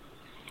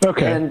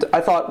 Okay. And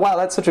I thought, wow,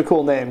 that's such a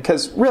cool name,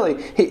 because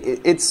really,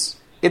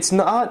 it's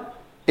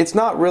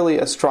not really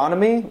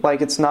astronomy,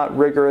 like it's not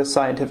rigorous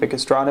scientific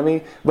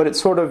astronomy, but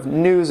it's sort of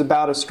news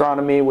about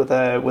astronomy with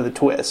a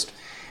twist.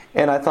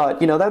 And I thought,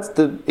 that's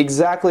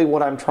exactly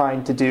what I'm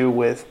trying to do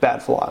with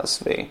Bad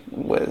Philosophy,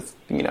 with,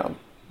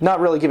 not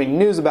really giving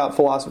news about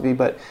philosophy,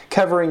 but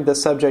covering the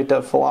subject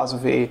of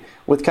philosophy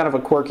with kind of a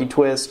quirky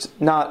twist,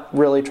 not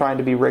really trying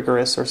to be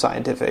rigorous or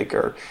scientific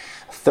or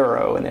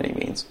thorough in any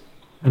means.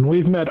 And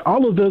we've met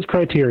all of those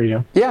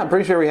criteria. Yeah, I'm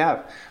pretty sure we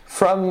have.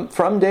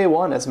 From day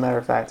one, as a matter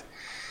of fact.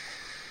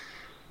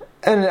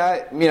 And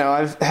I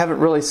haven't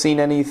really seen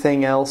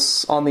anything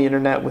else on the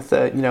internet with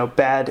the,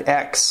 Bad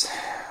X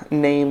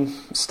name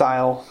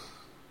style.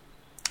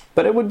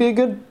 But it would be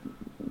a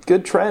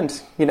good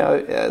trend,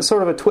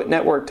 sort of a Twit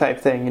network type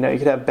thing. You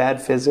could have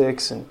Bad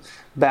Physics and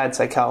Bad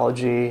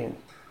Psychology.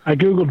 I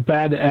googled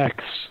Bad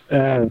X,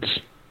 and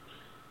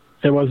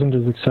it wasn't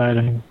as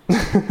exciting.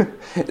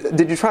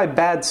 Did you try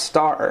Bad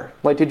Star?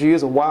 Like, did you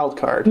use a wild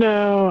card?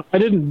 No, I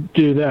didn't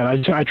do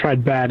that. I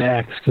tried Bad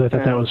X because I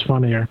thought that was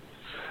funnier.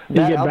 You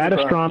get Bad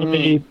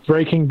Astronomy,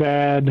 Breaking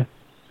Bad,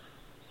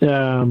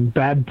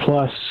 Bad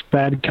Plus,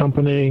 Bad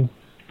Company,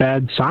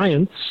 Bad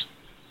Science.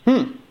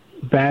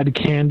 Bad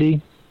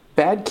Candy.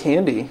 Bad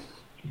Candy.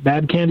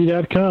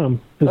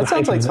 Badcandy.com. That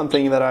sounds like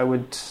something that I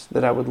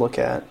would look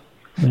at.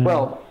 Yeah.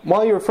 Well,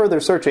 while you were further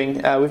searching,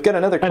 we've got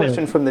another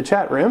question from the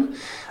chat room.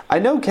 I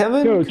know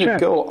Kevin could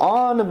go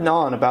on and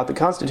on about the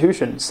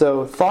Constitution,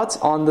 so thoughts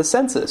on the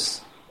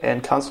census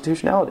and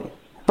constitutionality.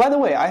 By the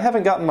way, I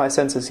haven't gotten my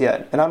census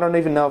yet, and I don't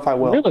even know if I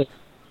will. Really?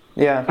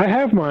 Yeah. I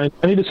have mine.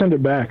 I need to send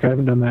it back. I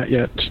haven't done that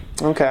yet.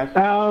 Okay.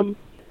 I'm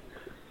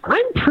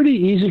pretty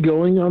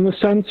easygoing on the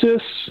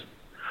census.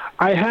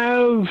 I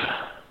have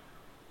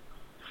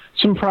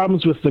some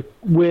problems with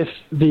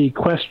the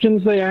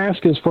questions they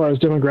ask as far as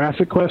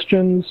demographic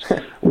questions,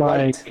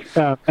 like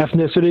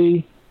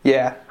ethnicity,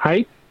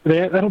 height.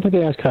 I don't think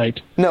they ask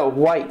height. No,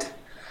 white.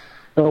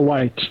 Oh,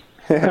 white.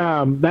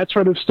 That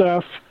sort of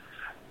stuff.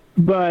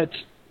 But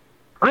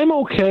I'm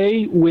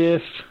okay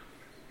with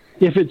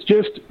if it's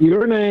just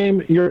your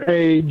name, your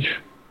age,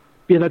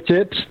 that's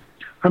it.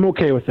 I'm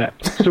okay with that.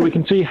 So we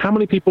can see how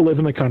many people live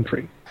in the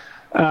country.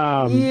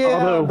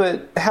 Although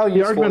but how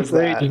useful is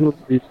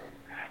that?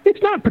 It's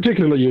not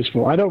particularly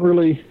useful. I don't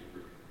really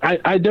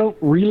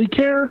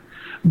care.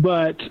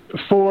 But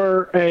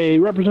for a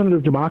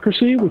representative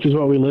democracy, which is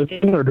what we live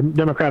in, or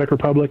democratic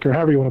republic, or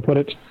however you want to put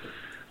it,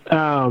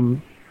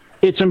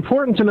 it's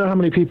important to know how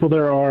many people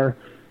there are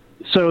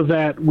so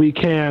that we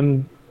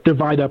can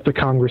divide up the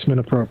congressmen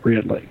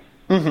appropriately.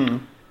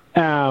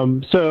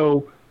 Mm-hmm.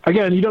 So,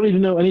 again, you don't need to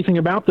know anything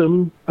about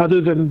them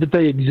other than that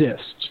they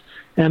exist,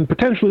 and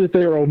potentially that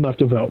they are old enough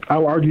to vote.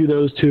 I'll argue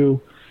those two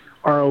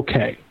are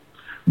okay.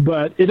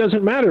 But it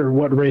doesn't matter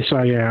what race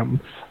I am,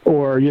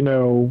 or,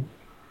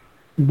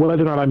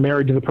 whether or not I'm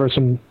married to the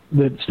person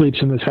that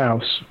sleeps in this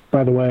house.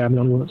 By the way, I'm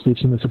the only one that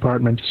sleeps in this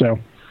apartment, so.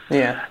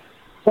 Yeah.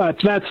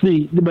 But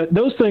but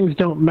those things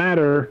don't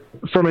matter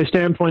from a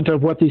standpoint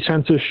of what the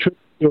census should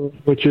do,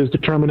 which is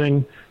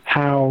determining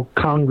how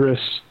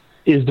Congress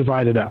is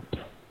divided up.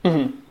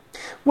 Mm-hmm.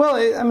 Well,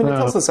 it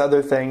tells us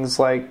other things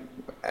like,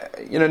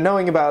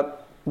 knowing about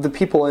the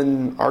people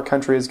in our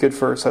country is good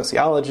for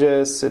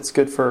sociologists. It's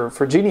good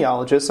for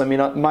genealogists. I mean,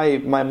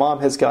 my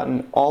mom has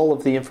gotten all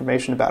of the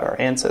information about our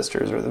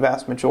ancestors, or the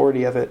vast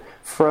majority of it,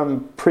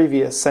 from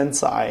previous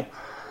censi.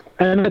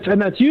 And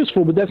that's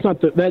useful, but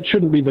that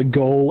shouldn't be the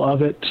goal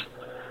of it.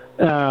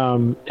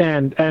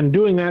 And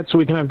doing that so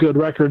we can have good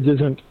records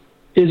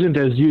isn't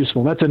as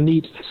useful. That's a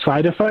neat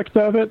side effect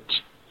of it,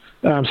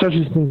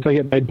 especially since they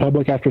get made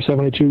public after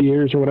 72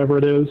 years or whatever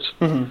it is.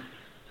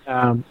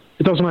 Mm-hmm.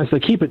 It's also nice to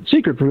keep it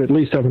secret for at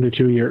least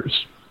 72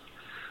 years.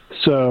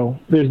 So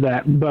there's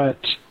that. But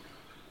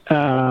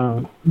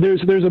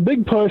there's a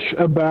big push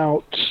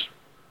about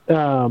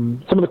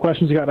some of the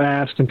questions that got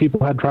asked, and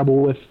people had trouble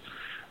with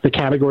the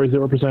categories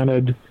that were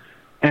presented.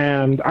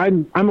 And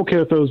I'm okay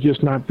with those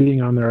just not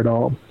being on there at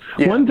all.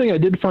 Yeah. One thing I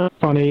did find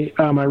funny,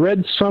 I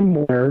read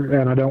somewhere,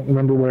 and I don't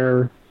remember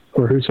where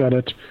or who said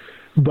it,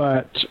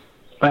 but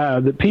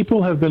that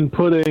people have been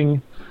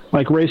putting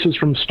like races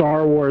from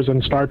Star Wars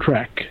and Star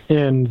Trek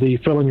in the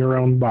fill in your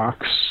own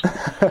box,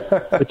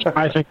 which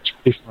I think is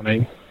pretty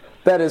funny.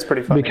 That is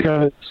pretty funny.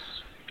 Because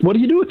what do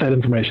you do with that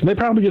information? They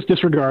probably just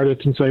disregard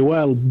it and say,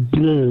 well,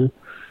 bleh,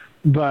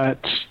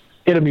 but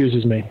it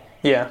amuses me.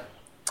 Yeah.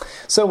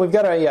 So we've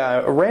got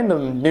a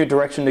random new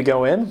direction to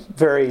go in,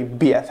 very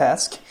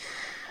BF-esque.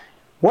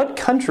 What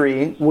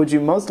country would you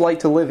most like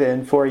to live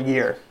in for a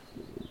year?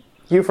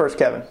 You first,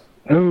 Kevin.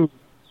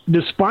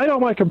 Despite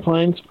all my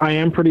complaints, I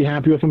am pretty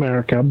happy with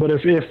America. But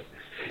if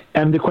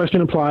and the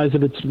question implies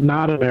that it's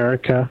not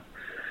America,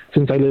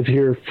 since I live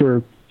here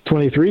for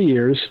 23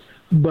 years,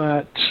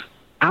 but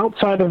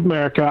outside of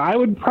America, I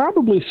would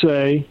probably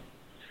say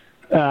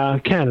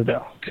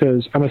Canada,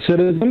 because I'm a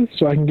citizen,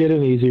 so I can get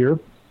in easier.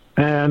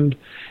 And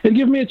it'd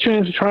give me a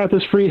chance to try out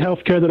this free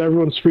health care that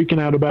everyone's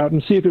freaking out about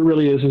and see if it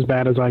really is as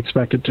bad as I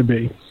expect it to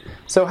be.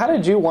 So how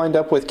did you wind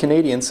up with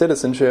Canadian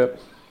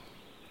citizenship?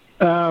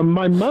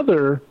 My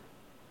mother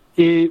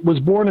was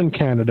born in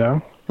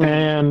Canada,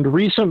 and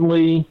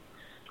recently,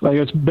 like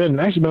it's been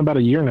about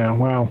a year now,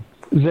 wow,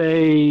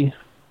 they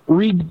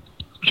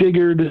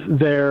rejiggered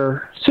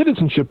their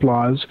citizenship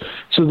laws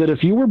so that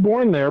if you were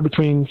born there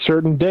between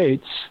certain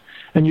dates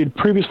and you'd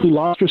previously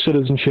lost your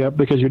citizenship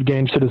because you'd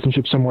gained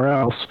citizenship somewhere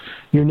else,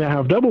 you now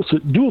have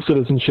dual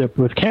citizenship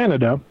with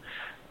Canada,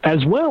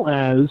 as well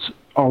as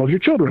all of your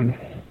children.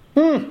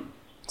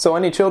 So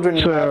any children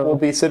you have will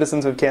be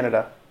citizens of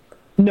Canada?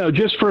 No,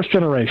 just first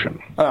generation.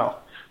 Oh.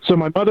 So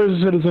my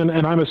mother's a citizen,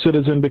 and I'm a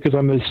citizen because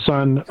I'm the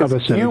son of a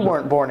citizen. You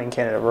weren't born in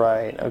Canada,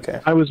 right?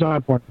 Okay. I was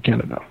not born in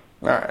Canada.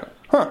 All right.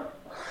 Huh.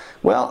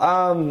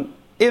 Well,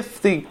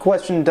 if the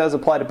question does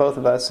apply to both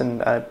of us,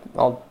 and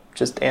I'll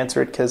just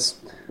answer it because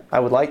I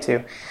would like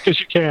to. Because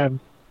you can.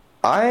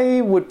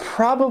 I would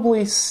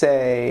probably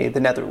say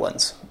the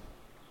Netherlands,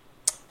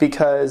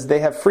 because they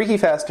have freaky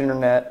fast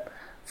internet,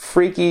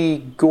 freaky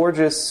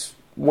gorgeous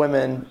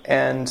women,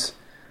 and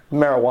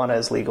marijuana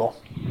is legal.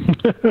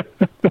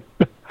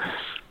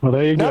 Well,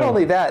 there you go. Not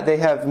only that, they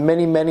have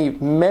many, many,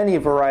 many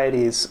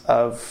varieties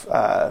of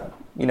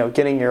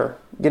getting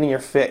your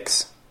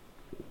fix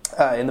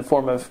in the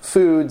form of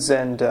foods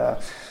and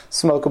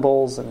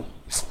smokables and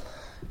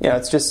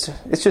it's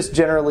just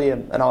generally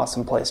an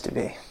awesome place to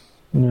be.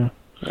 Yeah.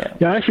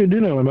 I actually do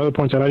know. My mother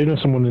points out I do know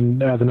someone in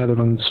the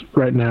Netherlands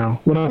right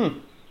now.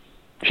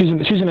 She's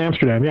in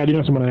Amsterdam. Yeah, I do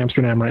know someone in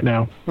Amsterdam right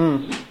now.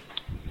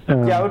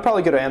 I would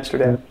probably go to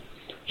Amsterdam.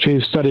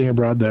 She's studying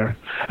abroad there.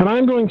 And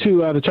I'm going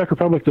to the Czech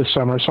Republic this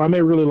summer, so I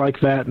may really like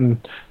that,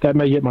 and that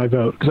may get my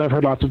vote, because I've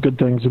heard lots of good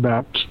things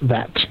about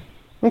that.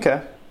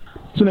 Okay.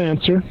 It's an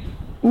answer.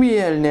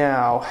 Well,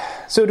 now.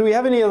 So do we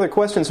have any other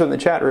questions from the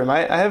chat room?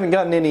 I haven't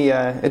gotten any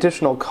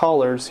additional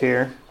callers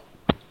here.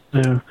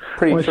 Yeah.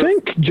 I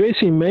think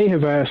JC may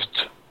have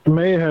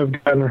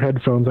gotten her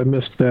headphones. I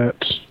missed that.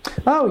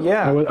 Oh,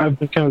 yeah. I've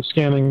been kind of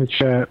scanning the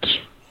chat.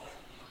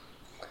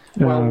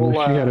 Well,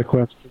 she had a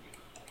question.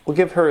 We'll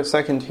give her a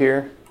second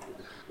here.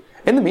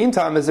 In the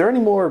meantime, is there any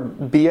more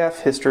BF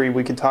history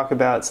we could talk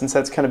about, since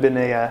that's kind of been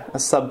a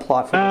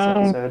subplot for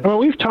this episode? Well,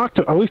 we've talked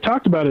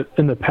about it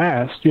in the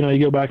past. You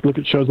go back and look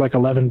at shows like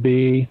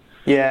 11B,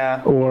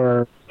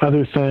 or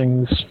other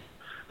things.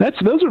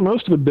 Those are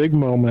most of the big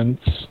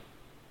moments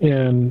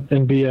in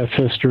BF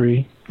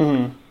history.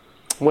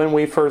 Mm-hmm. When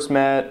we first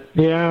met.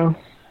 Yeah.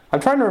 I'm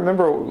trying to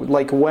remember,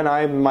 when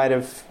I might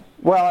have.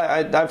 Well,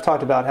 I've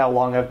talked about how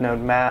long I've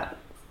known Matt.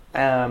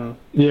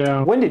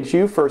 When did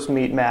you first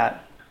meet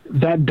Matt?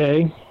 That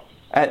day.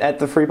 At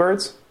the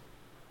Freebirds?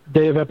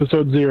 Day of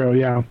episode 0,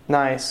 yeah.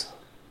 Nice.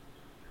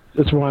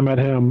 That's when I met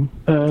him.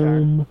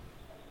 Okay.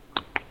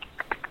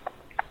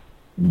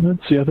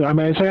 Let's see. It's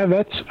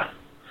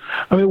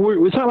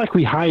not like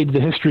we hide the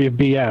history of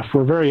BF.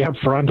 We're very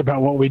upfront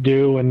about what we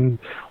do, and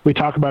we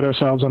talk about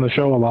ourselves on the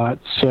show a lot.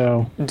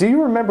 So, do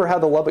you remember how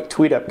the Lubbock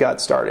Tweet Up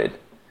got started?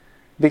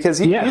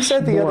 Because you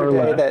said the other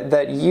day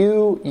that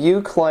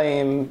you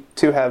claim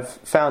to have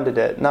founded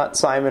it, not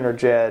Simon or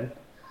Jed.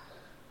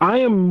 I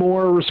am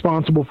more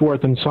responsible for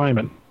it than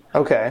Simon.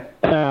 Okay.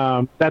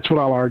 That's what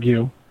I'll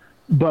argue.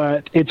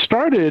 But it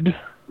started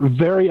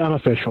very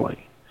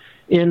unofficially,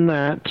 in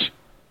that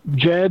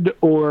Jed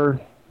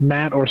or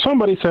Matt or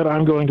somebody said,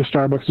 I'm going to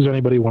Starbucks, does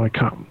anybody want to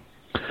come?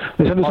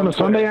 They said this on a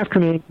Sunday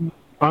afternoon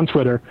on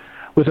Twitter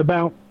with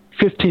about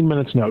 15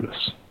 minutes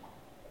notice.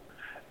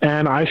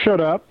 And I showed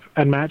up,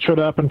 and Matt showed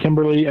up, and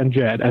Kimberly and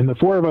Jed, and the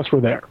 4 of us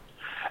were there.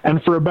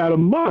 And for about a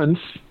month,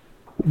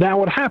 that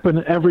would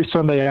happen every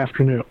Sunday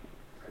afternoon.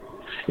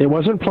 It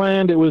wasn't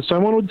planned. It was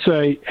someone would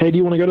say, hey, do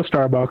you want to go to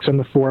Starbucks? And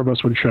the 4 of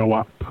us would show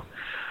up.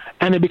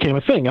 And it became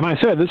a thing. And I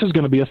said, this is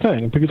going to be a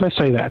thing, because I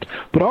say that.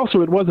 But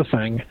also it was a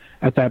thing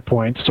at that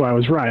point, so I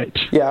was right.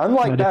 Yeah,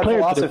 unlike Bad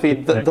Philosophy,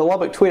 the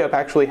Lubbock Tweet Up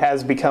actually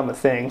has become a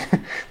thing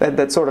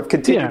that sort of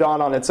continued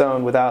on its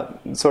own without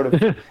sort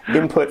of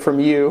input from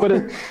you.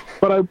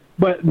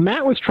 But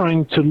Matt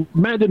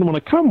didn't want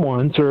to come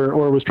once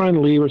or was trying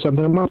to leave or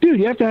something. I'm like, dude,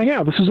 you have to hang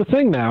out. This is a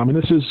thing now. I mean,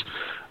 this is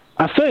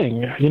a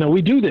thing.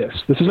 We do this.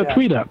 This is a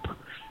tweet up.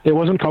 It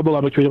wasn't called the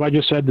Lubbock Tweet Up. I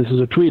just said this is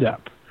a tweet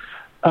up.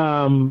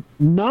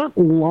 Not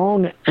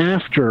long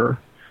after,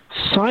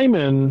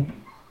 Simon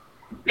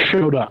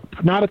showed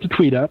up, not at the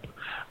tweet up,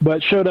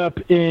 but showed up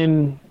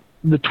in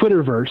the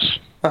Twitterverse,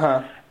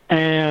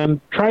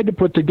 and tried to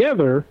put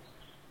together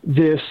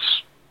an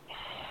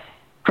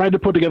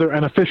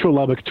official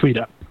Lubbock tweet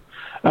up.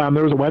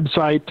 There was a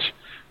website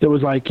that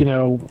was like,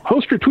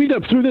 host your tweet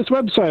up through this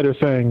website or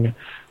thing.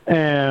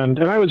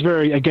 And I was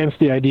very against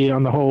the idea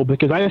on the whole,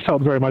 because I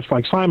felt very much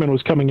like Simon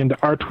was coming into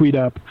our tweet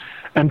up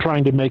and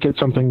trying to make it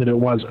something that it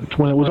wasn't.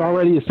 When it was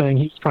already a thing,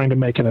 he's trying to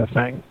make it a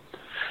thing.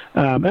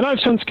 And I've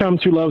since come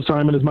to love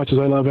Simon as much as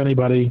I love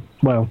anybody.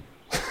 Well,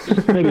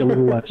 maybe a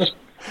little less.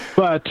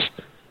 But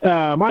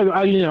I've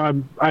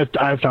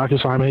talked to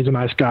Simon. He's a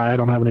nice guy. I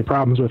don't have any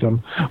problems with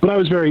him. But I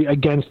was very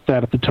against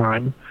that at the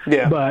time.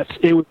 Yeah. But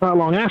it was not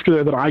long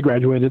after that I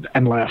graduated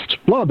and left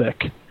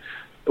Lubbock,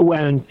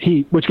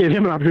 which gave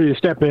him an opportunity to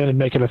step in and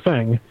make it a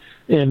thing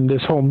in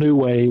this whole new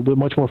way,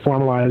 much more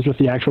formalized with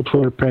the actual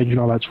Twitter page and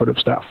all that sort of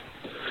stuff.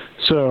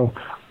 So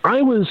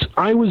I won't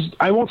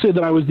say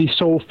that I was the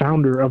sole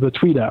founder of the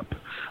Tweet Up,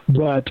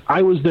 but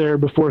I was there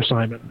before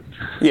Simon.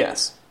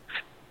 Yes.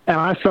 And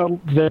I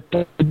felt that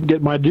I didn't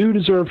get my due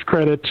deserved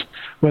credit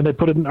when they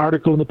put an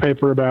article in the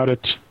paper about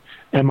it,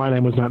 and my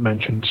name was not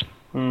mentioned.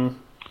 And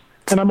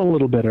I'm a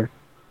little bitter.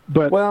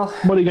 But what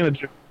are you going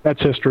to do?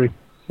 That's history.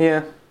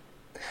 Yeah.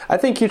 I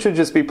think you should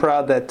just be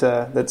proud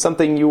that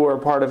something you were a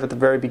part of at the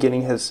very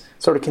beginning has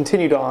sort of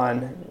continued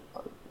on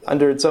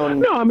under its own.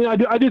 No, I mean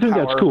I do think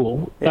that's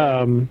cool,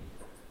 and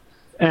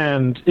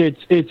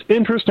it's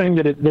interesting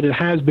that it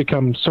has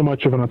become so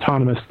much of an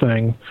autonomous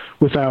thing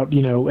without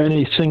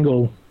any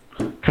single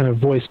kind of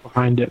voice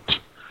behind it.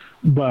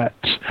 But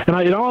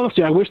in all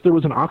honesty, I wish there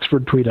was an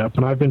Oxford tweet up,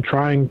 and I've been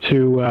trying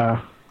to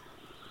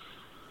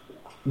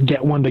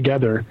get one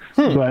together,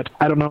 but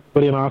I don't know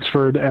anybody in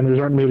Oxford, and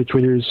there aren't many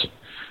tweeters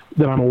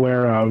that I'm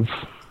aware of.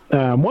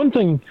 One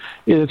thing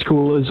that's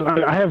cool is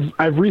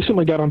I've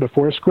recently got onto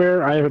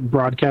Foursquare. I haven't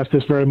broadcast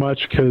this very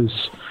much because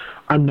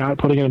I'm not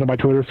putting it into my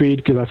Twitter feed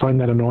because I find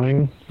that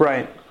annoying.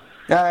 Right.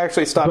 I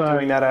actually stopped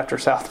doing that after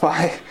South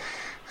by.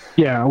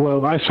 Yeah,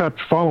 well, I stopped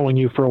following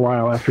you for a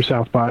while after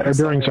South by, or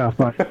during South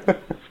by,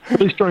 at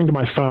least during to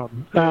my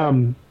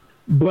phone.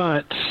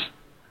 But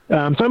so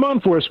I'm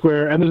on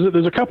Foursquare, and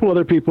there's a couple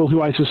other people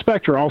who I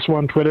suspect are also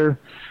on Twitter,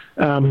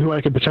 who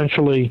I could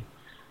potentially,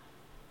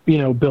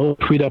 build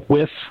a tweet up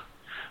with.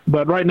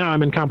 But right now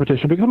I'm in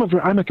competition because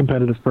I'm a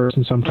competitive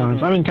person sometimes.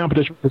 Mm-hmm. I'm in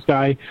competition with this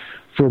guy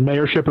for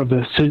mayorship of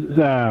the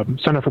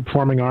Center for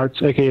Performing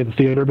Arts, aka the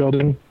theater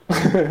building,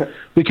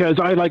 because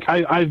I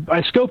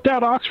scoped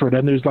out Oxford,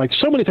 and there's like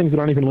so many things that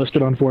aren't even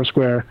listed on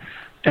Foursquare,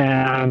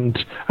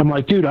 and I'm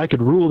like, dude, I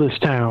could rule this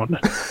town.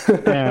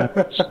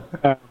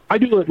 And I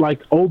do it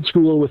like old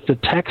school with the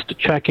text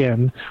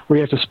check-in, where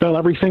you have to spell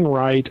everything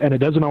right, and it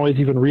doesn't always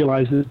even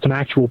realize that it's an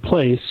actual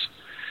place.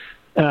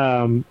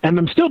 And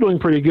I'm still doing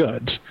pretty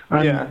good.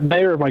 I'm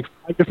mayor of like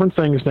 5 different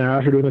things now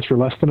after doing this for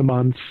less than a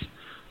month.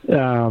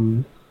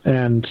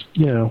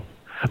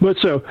 But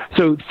so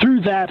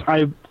through that,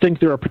 I think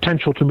there are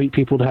potential to meet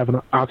people to have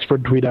an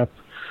Oxford tweet up,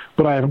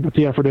 but I haven't put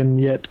the effort in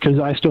yet because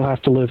I still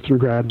have to live through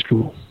grad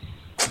school.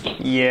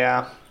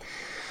 Yeah.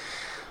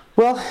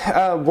 Well,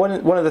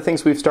 one of the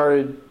things we've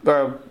started,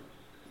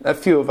 a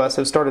few of us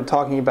have started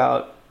talking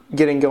about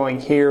getting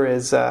going here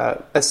is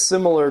a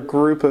similar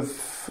group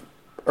of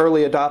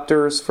early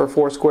adopters for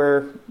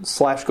Foursquare /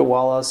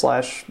 Gowalla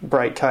 /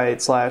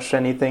 Brightkite /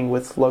 anything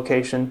with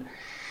location.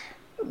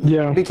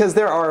 Yeah. Because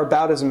there are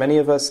about as many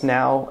of us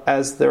now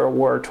as there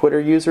were Twitter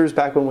users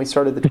back when we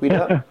started the tweet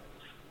up.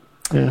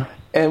 Yeah.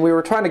 And we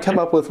were trying to come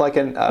up with like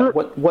an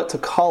what to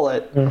call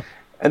it. Yeah.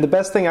 And the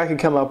best thing I could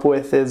come up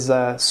with is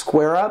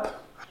Square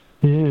Up.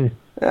 Mm.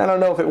 I don't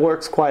know if it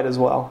works quite as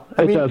well.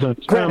 It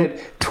doesn't.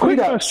 Granted, tweet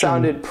up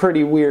sounded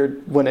pretty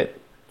weird when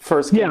it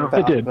first came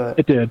about. Yeah,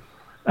 it did.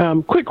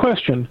 Quick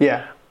question.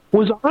 Yeah.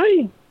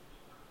 Do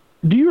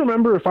you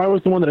remember if I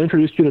was the one that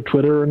introduced you to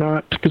Twitter or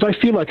not? Because I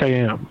feel like I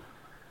am.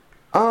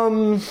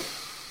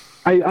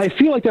 I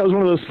feel like that was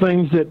one of those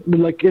things that,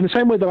 like, in the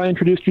same way that I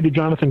introduced you to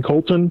Jonathan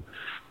Colton,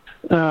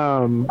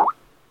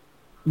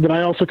 that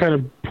I also kind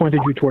of pointed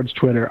you towards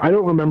Twitter. I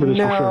don't remember this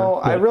for sure. No,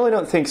 I really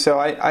don't think so.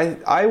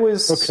 I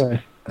was... Okay.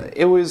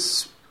 It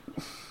was...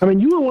 I mean,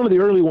 you were one of the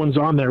early ones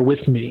on there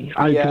with me.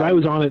 Because I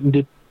was on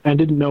it and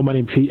didn't know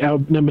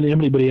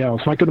anybody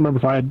else. I couldn't remember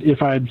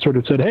if I had sort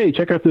of said, hey,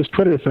 check out this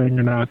Twitter thing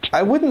or not.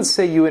 I wouldn't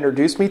say you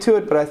introduced me to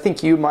it, but I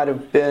think you might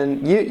have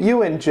been...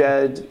 You and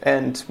Jed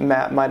and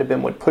Matt might have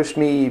been what pushed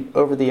me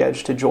over the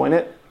edge to join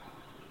it.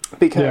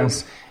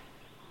 Because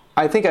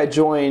I think I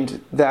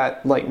joined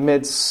that like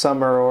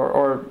mid-summer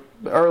or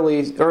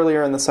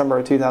earlier in the summer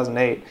of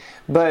 2008.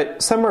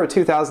 But summer of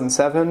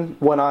 2007,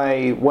 when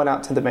I went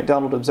out to the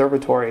McDonald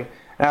Observatory,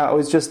 I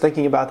was just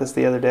thinking about this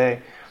the other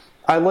day,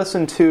 I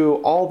listened to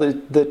all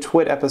the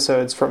Twit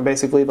episodes from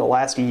basically the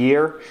last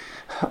year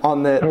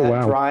on that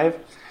drive.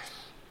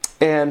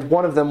 And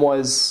one of them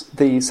was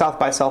the South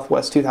by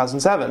Southwest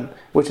 2007,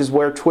 which is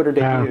where Twitter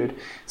debuted.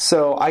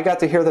 So I got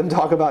to hear them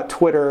talk about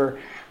Twitter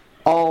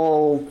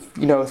all,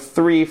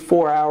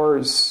 3-4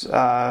 hours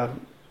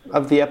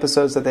of the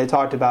episodes that they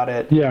talked about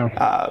it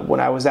when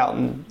I was out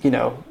in,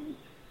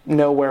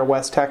 nowhere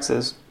West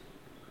Texas.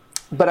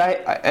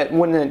 But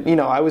when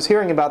I was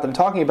hearing about them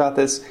talking about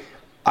this,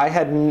 I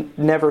had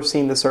never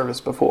seen the service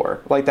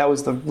before. Like, that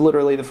was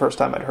literally the first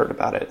time I'd heard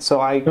about it.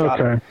 So I got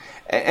it.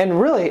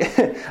 And really,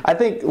 I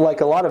think,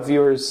 like a lot of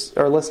viewers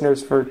or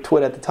listeners for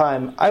Twit at the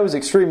time, I was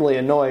extremely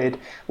annoyed.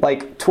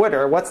 Like,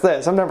 Twitter, what's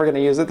this? I'm never going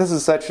to use it. This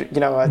is such, a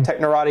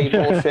technorati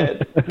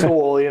bullshit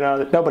tool,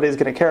 that nobody's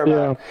going to care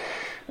about.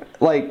 Yeah.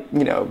 Like,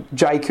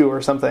 Jaiku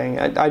or something.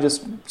 I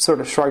just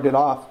sort of shrugged it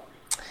off.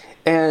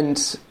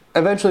 And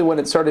eventually, when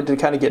it started to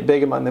kind of get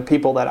big among the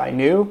people that I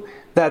knew,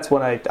 that's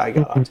when I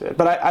got onto it.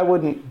 But I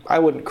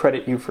wouldn't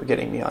credit you for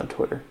getting me on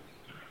Twitter.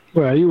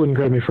 Well, you wouldn't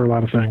credit me for a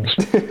lot of things.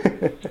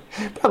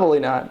 Probably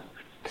not.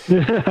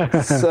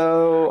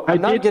 So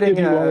I'm not getting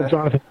give you all of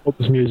Jonathan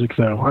Colton's music,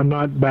 though. I'm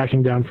not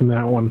backing down from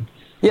that one.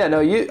 Yeah, no,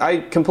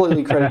 I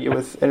completely credit you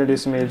with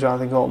introducing me to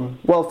Jonathan Colton.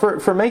 Well,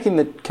 for making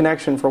the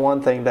connection, for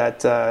one thing,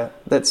 that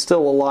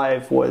Still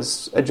Alive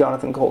was a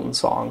Jonathan Colton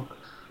song.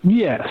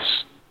 Yes.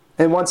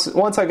 And once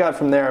I got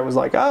from there, I was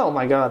like, oh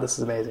my God, this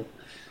is amazing.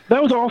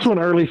 That was also an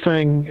early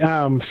thing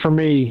for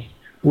me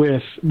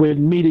with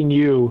meeting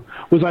you,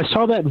 was I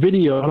saw that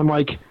video and I'm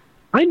like,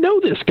 I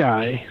know this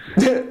guy.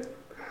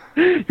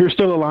 You're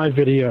Still Alive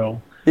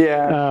video.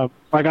 Yeah.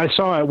 Like, I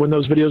saw it when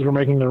those videos were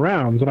making their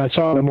rounds, and I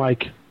saw it, I'm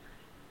like,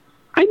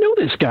 I know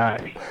this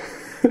guy.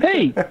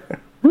 Hey,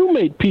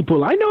 roommate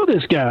people, I know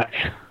this guy.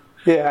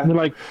 Yeah. And they're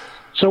like,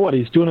 so what,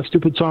 he's doing a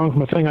stupid song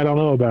from a thing I don't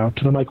know about.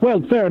 And I'm like,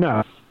 well, fair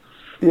enough.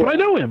 Yeah. But I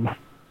know him.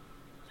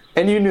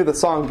 And you knew the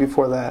song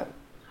before that.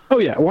 Oh,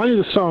 yeah. Well, I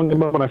knew the song the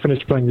moment I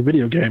finished playing the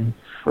video game,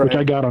 which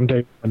I got on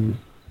day one.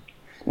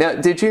 Now,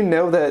 did you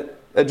know that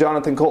a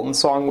Jonathan Colton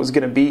song was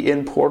going to be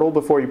in Portal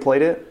before you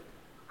played it?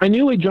 I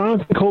knew a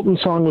Jonathan Colton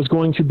song was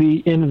going to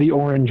be in the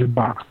orange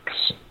box.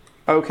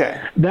 Okay.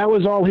 That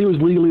was all he was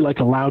legally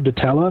allowed to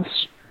tell us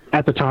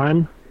at the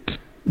time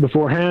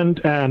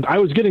beforehand, and I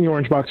was getting the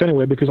orange box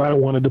anyway because I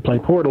wanted to play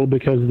Portal,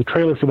 because the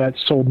trailer for that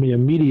sold me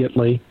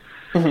immediately.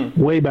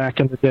 Mm-hmm. Way back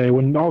in the day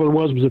when all there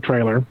was a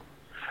trailer.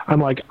 I'm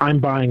like,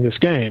 I'm buying this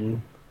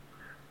game.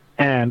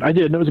 And I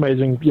did, and it was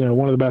amazing.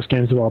 One of the best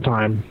games of all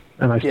time,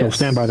 and I still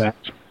stand by that.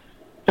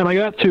 And I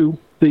got to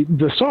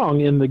the song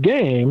in the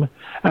game,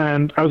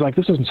 and I was like,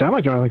 this doesn't sound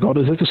like Jonathan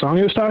Coulton. Is this the song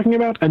he was talking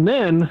about? And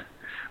then,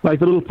 like,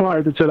 the little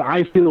part that said,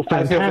 I feel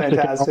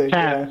fantastic.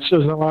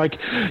 So it's like,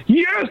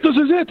 yes, this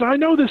is it. I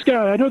know this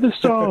guy. I know this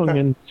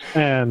song.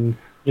 and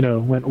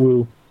went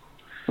woo.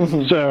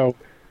 Mm-hmm. So,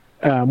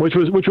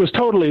 which was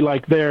totally,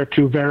 like, there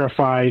to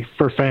verify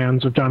for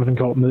fans of Jonathan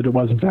Coulton that it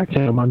was, in fact,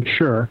 him, I'm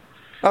sure.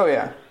 Oh,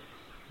 yeah.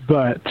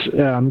 But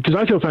because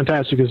I Feel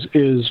Fantastic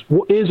is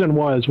and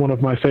was one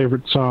of my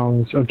favorite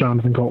songs of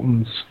Jonathan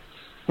Coulton's.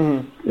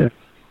 Mm-hmm. It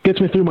gets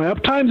me through my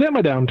up times and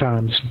my down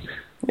times.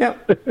 Yeah.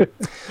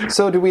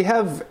 So do we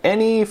have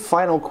any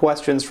final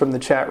questions from the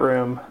chat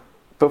room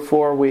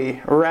before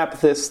we wrap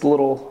this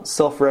little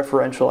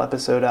self-referential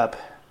episode up?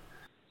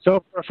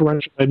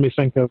 Self-referential made me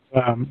think of,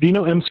 do you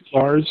know MC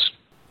Lars?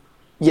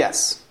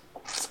 Yes.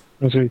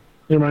 It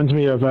reminds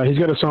me of, he's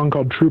got a song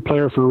called True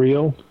Player for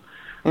Real,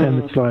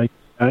 and it's like,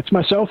 it's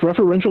my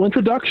self-referential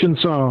introduction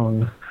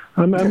song.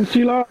 I'm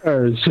MC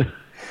Lars.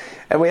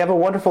 And we have a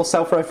wonderful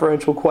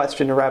self-referential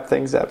question to wrap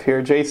things up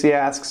here. JC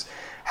asks,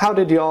 how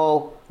did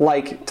y'all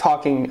like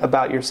talking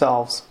about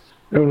yourselves?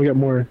 Oh, we got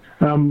more.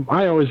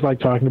 I always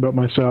like talking about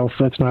myself.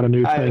 That's not a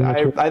new thing.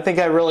 I think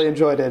I really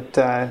enjoyed it.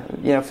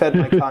 Fed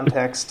my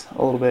context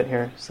a little bit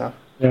here. So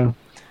yeah.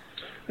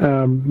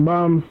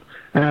 Mom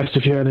asked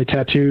if you had any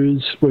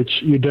tattoos,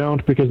 which you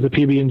don't because the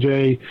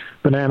PB&J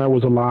banana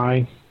was a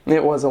lie.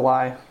 It was a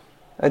lie.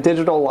 A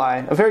digital lie,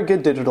 a very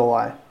good digital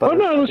lie. But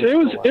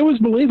it was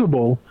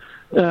believable.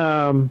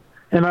 And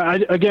I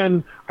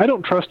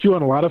don't trust you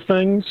on a lot of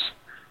things,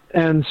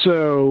 and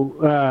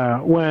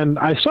so when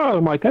I saw it,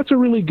 I'm like, that's a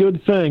really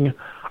good thing.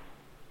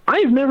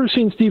 I've never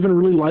seen Stephen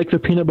really like the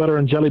peanut butter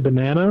and jelly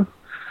banana.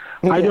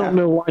 Yeah. I don't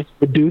know why he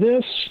would do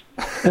this.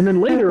 And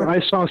then later,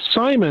 I saw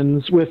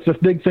Simon's with the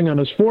big thing on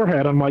his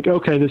forehead. I'm like,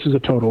 okay, this is a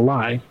total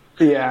lie.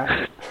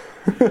 Yeah,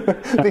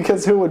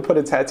 because who would put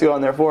a tattoo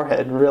on their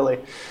forehead, really?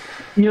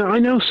 I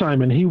know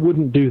Simon. He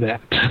wouldn't do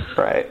that.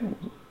 Right.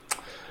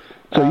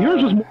 So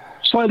yours was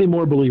slightly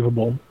more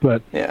believable,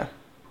 but yeah.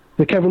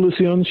 The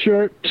Cavolucion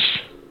shirt,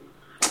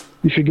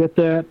 you should get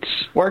that.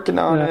 Working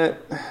on it.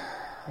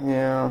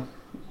 Yeah.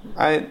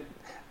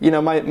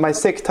 My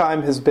sick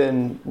time has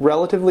been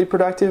relatively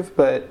productive,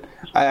 but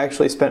I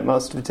actually spent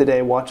most of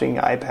today watching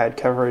iPad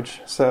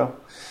coverage, so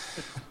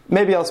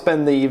maybe I'll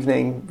spend the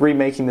evening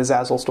remaking the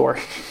Zazzle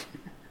story.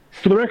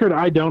 For the record,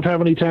 I don't have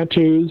any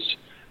tattoos.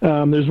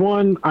 There's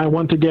one I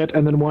want to get,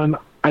 and then one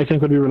I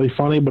think would be really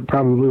funny, but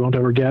probably won't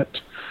ever get.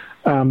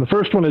 The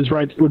first one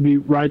would be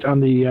right on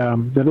the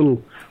little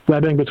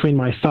webbing between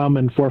my thumb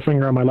and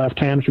forefinger on my left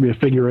hand, should be a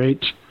figure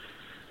 8,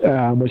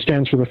 which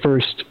stands for the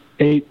first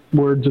 8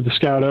 words of the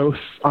Scout Oath.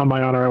 On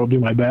my honor, I will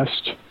do my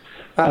best.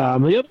 The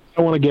other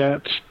I want to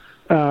get,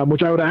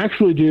 which I would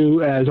actually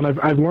do and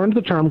I've learned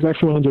the term, because I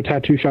actually went into a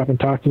tattoo shop and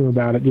talked to them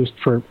about it just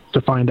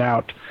to find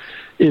out,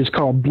 is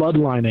called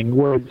bloodlining,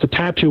 where it's a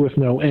tattoo with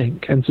no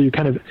ink. And so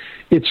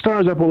it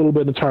scars up a little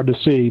bit and it's hard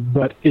to see,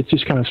 but it's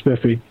just kind of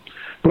spiffy.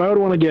 But I would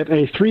want to get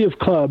a 3 of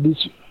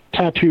clubs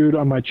tattooed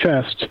on my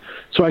chest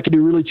so I could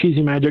do really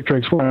cheesy magic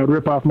tricks where I would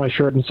rip off my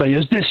shirt and say,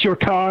 is this your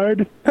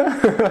card?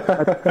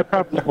 I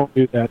probably won't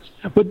do that.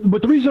 But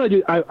the reason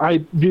I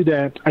do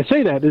that, I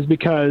say that, is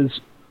because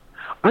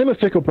I'm a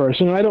fickle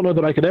person, and I don't know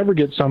that I could ever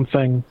get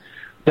something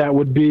that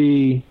would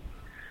be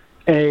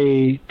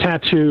a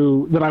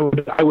tattoo that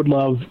I would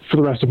love for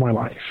the rest of my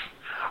life.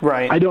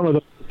 Right. I don't know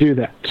that I could do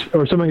that,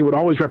 or something that would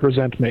always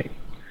represent me.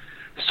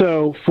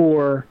 So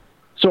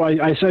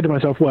I said to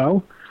myself,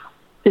 well,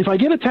 if I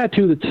get a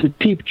tattoo that's a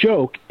cheap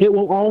joke, it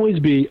will always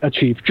be a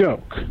cheap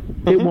joke.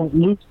 Mm-hmm. It won't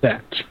lose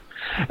that.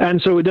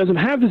 And so it doesn't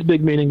have this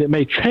big meaning that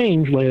may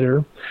change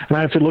later, and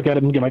I have to look at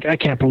it and get like, I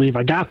can't believe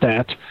I got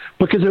that,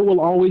 because it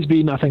will always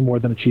be nothing more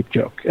than a cheap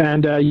joke.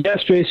 And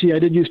yes, JC, I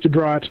did used to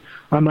draw it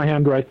on my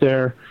hand right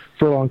there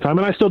for a long time,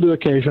 and I still do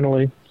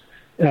occasionally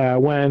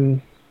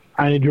when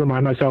I need to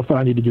remind myself that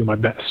I need to do my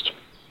best.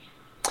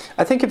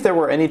 I think if there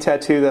were any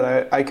tattoo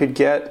that I could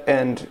get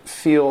and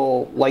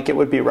feel like it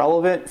would be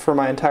relevant for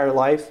my entire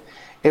life,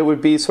 it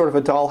would be sort of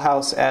a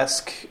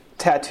dollhouse-esque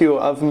tattoo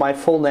of my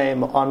full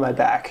name on my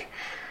back.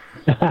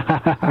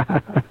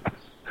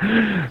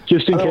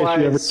 Just in case you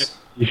ever get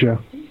the show.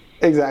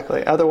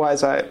 Exactly.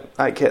 Otherwise,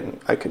 I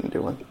couldn't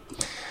do one.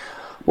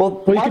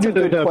 Well you lots could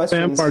do of good Bam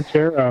questions.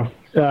 Margera,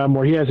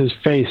 where he has his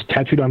face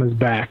tattooed on his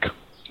back.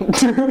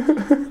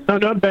 No,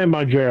 not Bam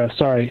Margera.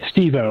 Sorry,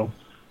 Steve-O.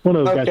 One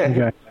of those guys from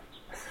Jack.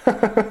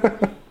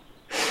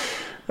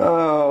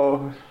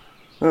 Oh,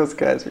 those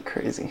guys are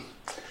crazy.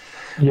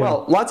 Yeah.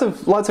 Well, lots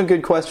of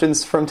good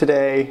questions from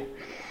today.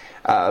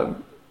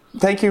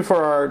 Thank you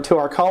to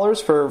our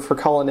callers for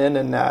calling in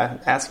and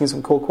asking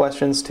some cool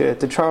questions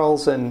to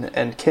Charles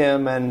and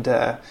Kim and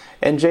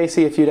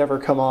JC, if you'd ever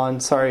come on.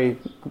 Sorry,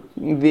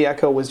 the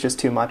echo was just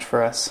too much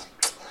for us.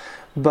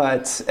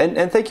 But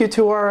and thank you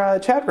to our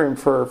chat room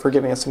for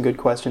giving us some good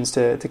questions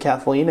to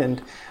Kathleen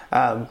and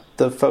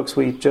the folks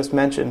we just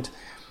mentioned.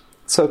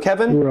 So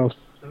Kevin,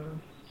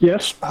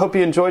 Yes. I hope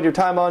you enjoyed your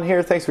time on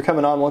here. Thanks for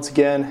coming on once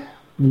again.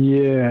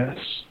 Yes.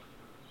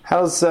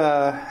 How's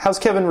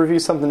Kevin Review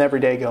Something Every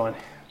Day going?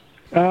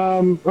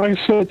 Like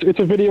I said, it's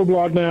a video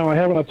blog now. I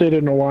haven't updated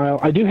in a while.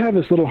 I do have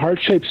this little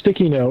heart-shaped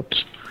sticky note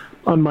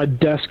on my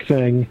desk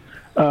thing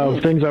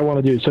of things I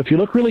want to do. So if you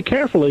look really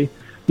carefully,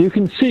 you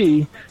can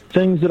see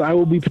things that I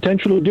will be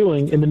potentially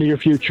doing in the near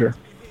future.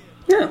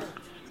 Yeah.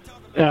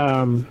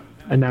 And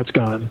that's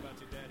gone.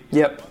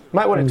 Yep.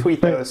 Might want to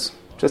tweet those,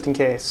 just in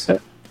case.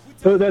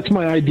 So that's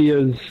my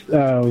ideas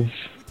of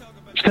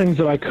things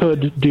that I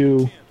could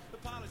do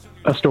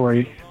a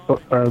story or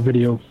a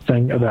video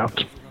thing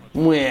about.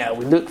 Well,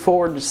 we look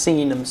forward to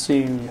seeing them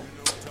soon.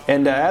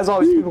 And as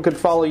always, people can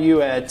follow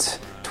you at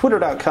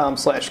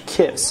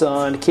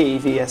twitter.com/KevSaund,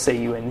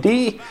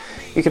 KVSAUND.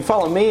 You can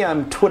follow me.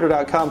 I'm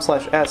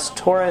twitter.com/STorrence,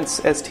 STORRENCE.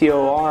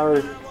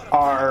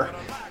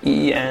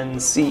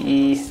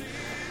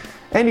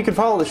 And you can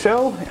follow the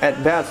show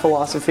at Bad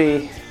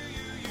Philosophy.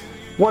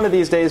 One of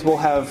these days we'll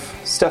have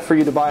stuff for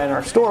you to buy in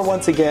our store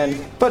once again.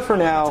 But for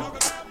now,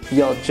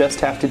 you'll just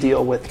have to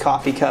deal with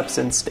coffee cups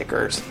and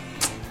stickers.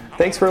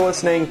 Thanks for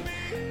listening.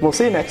 We'll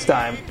see you next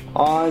time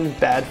on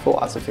Bad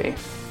Philosophy.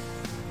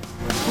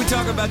 We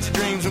talk about your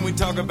dreams and we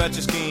talk about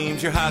your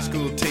schemes, your high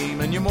school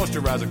team and your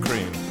moisturizer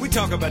cream. We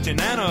talk about your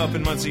nana up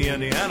in Muncie,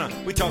 Indiana.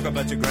 We talk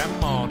about your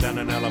grandma down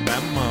in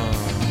Alabama.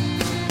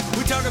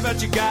 We talk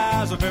about your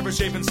guys of every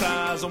shape and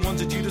size, the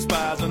ones that you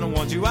despise and the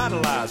ones you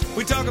idolize.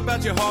 We talk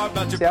about your heart,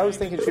 about your... See, I was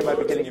thinking she might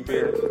be getting a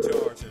beer.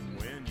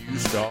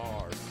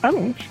 I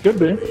don't know. She could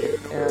be.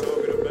 Yeah.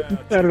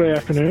 Saturday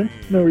afternoon.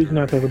 No reason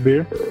not to have a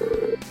beer.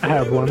 I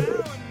have one.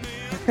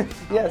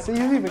 Yeah, so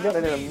you've even got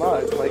it in a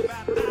mug. Like,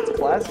 it's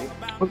classy.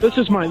 Well, this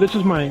is my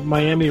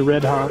Miami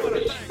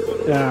Redhawks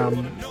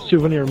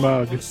souvenir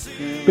mug,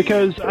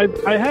 because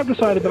I have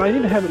decided that I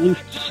need to have at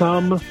least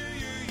some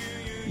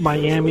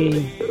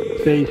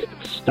Miami-based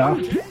stuff.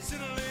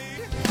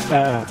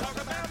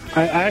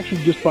 I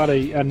actually just bought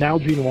a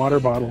Nalgene water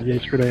bottle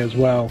yesterday as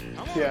well,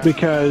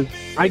 because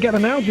I got a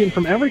Nalgene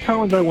from every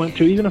college I went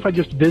to, even if I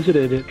just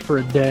visited it for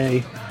a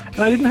day,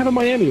 and I didn't have a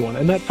Miami one,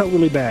 and that felt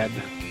really bad.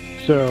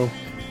 So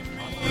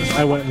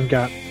I went and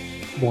got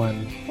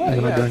one, and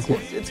then I drank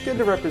one. It's good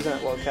to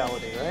represent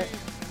locality, right?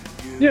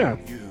 Yeah.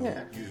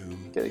 Yeah.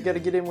 Got to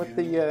get in with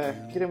the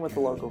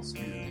locals.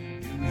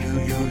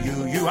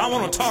 You. I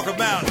want to talk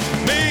about me.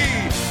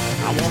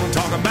 I want to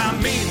talk about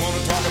me. Want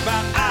to talk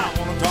about I.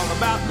 Want to talk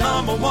about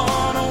number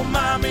one. Oh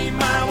my, me,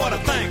 my. What I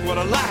think, what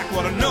I like,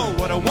 what I know,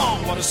 what I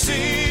want, what I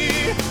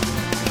see.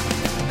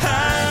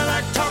 I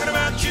like talking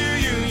about you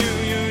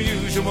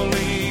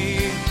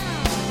usually,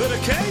 but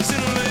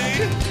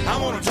occasionally I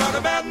want to talk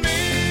about me.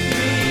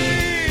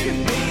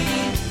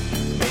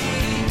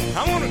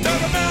 I want to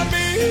talk about me.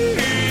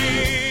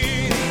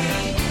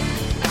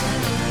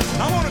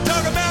 I want to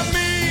talk about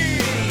me.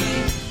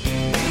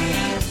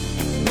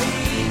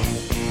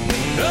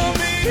 Oh,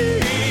 me.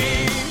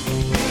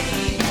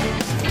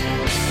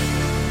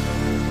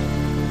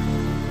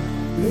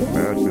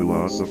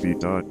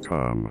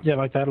 BadPhilosophy.com. Yeah,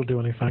 like that'll do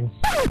anything.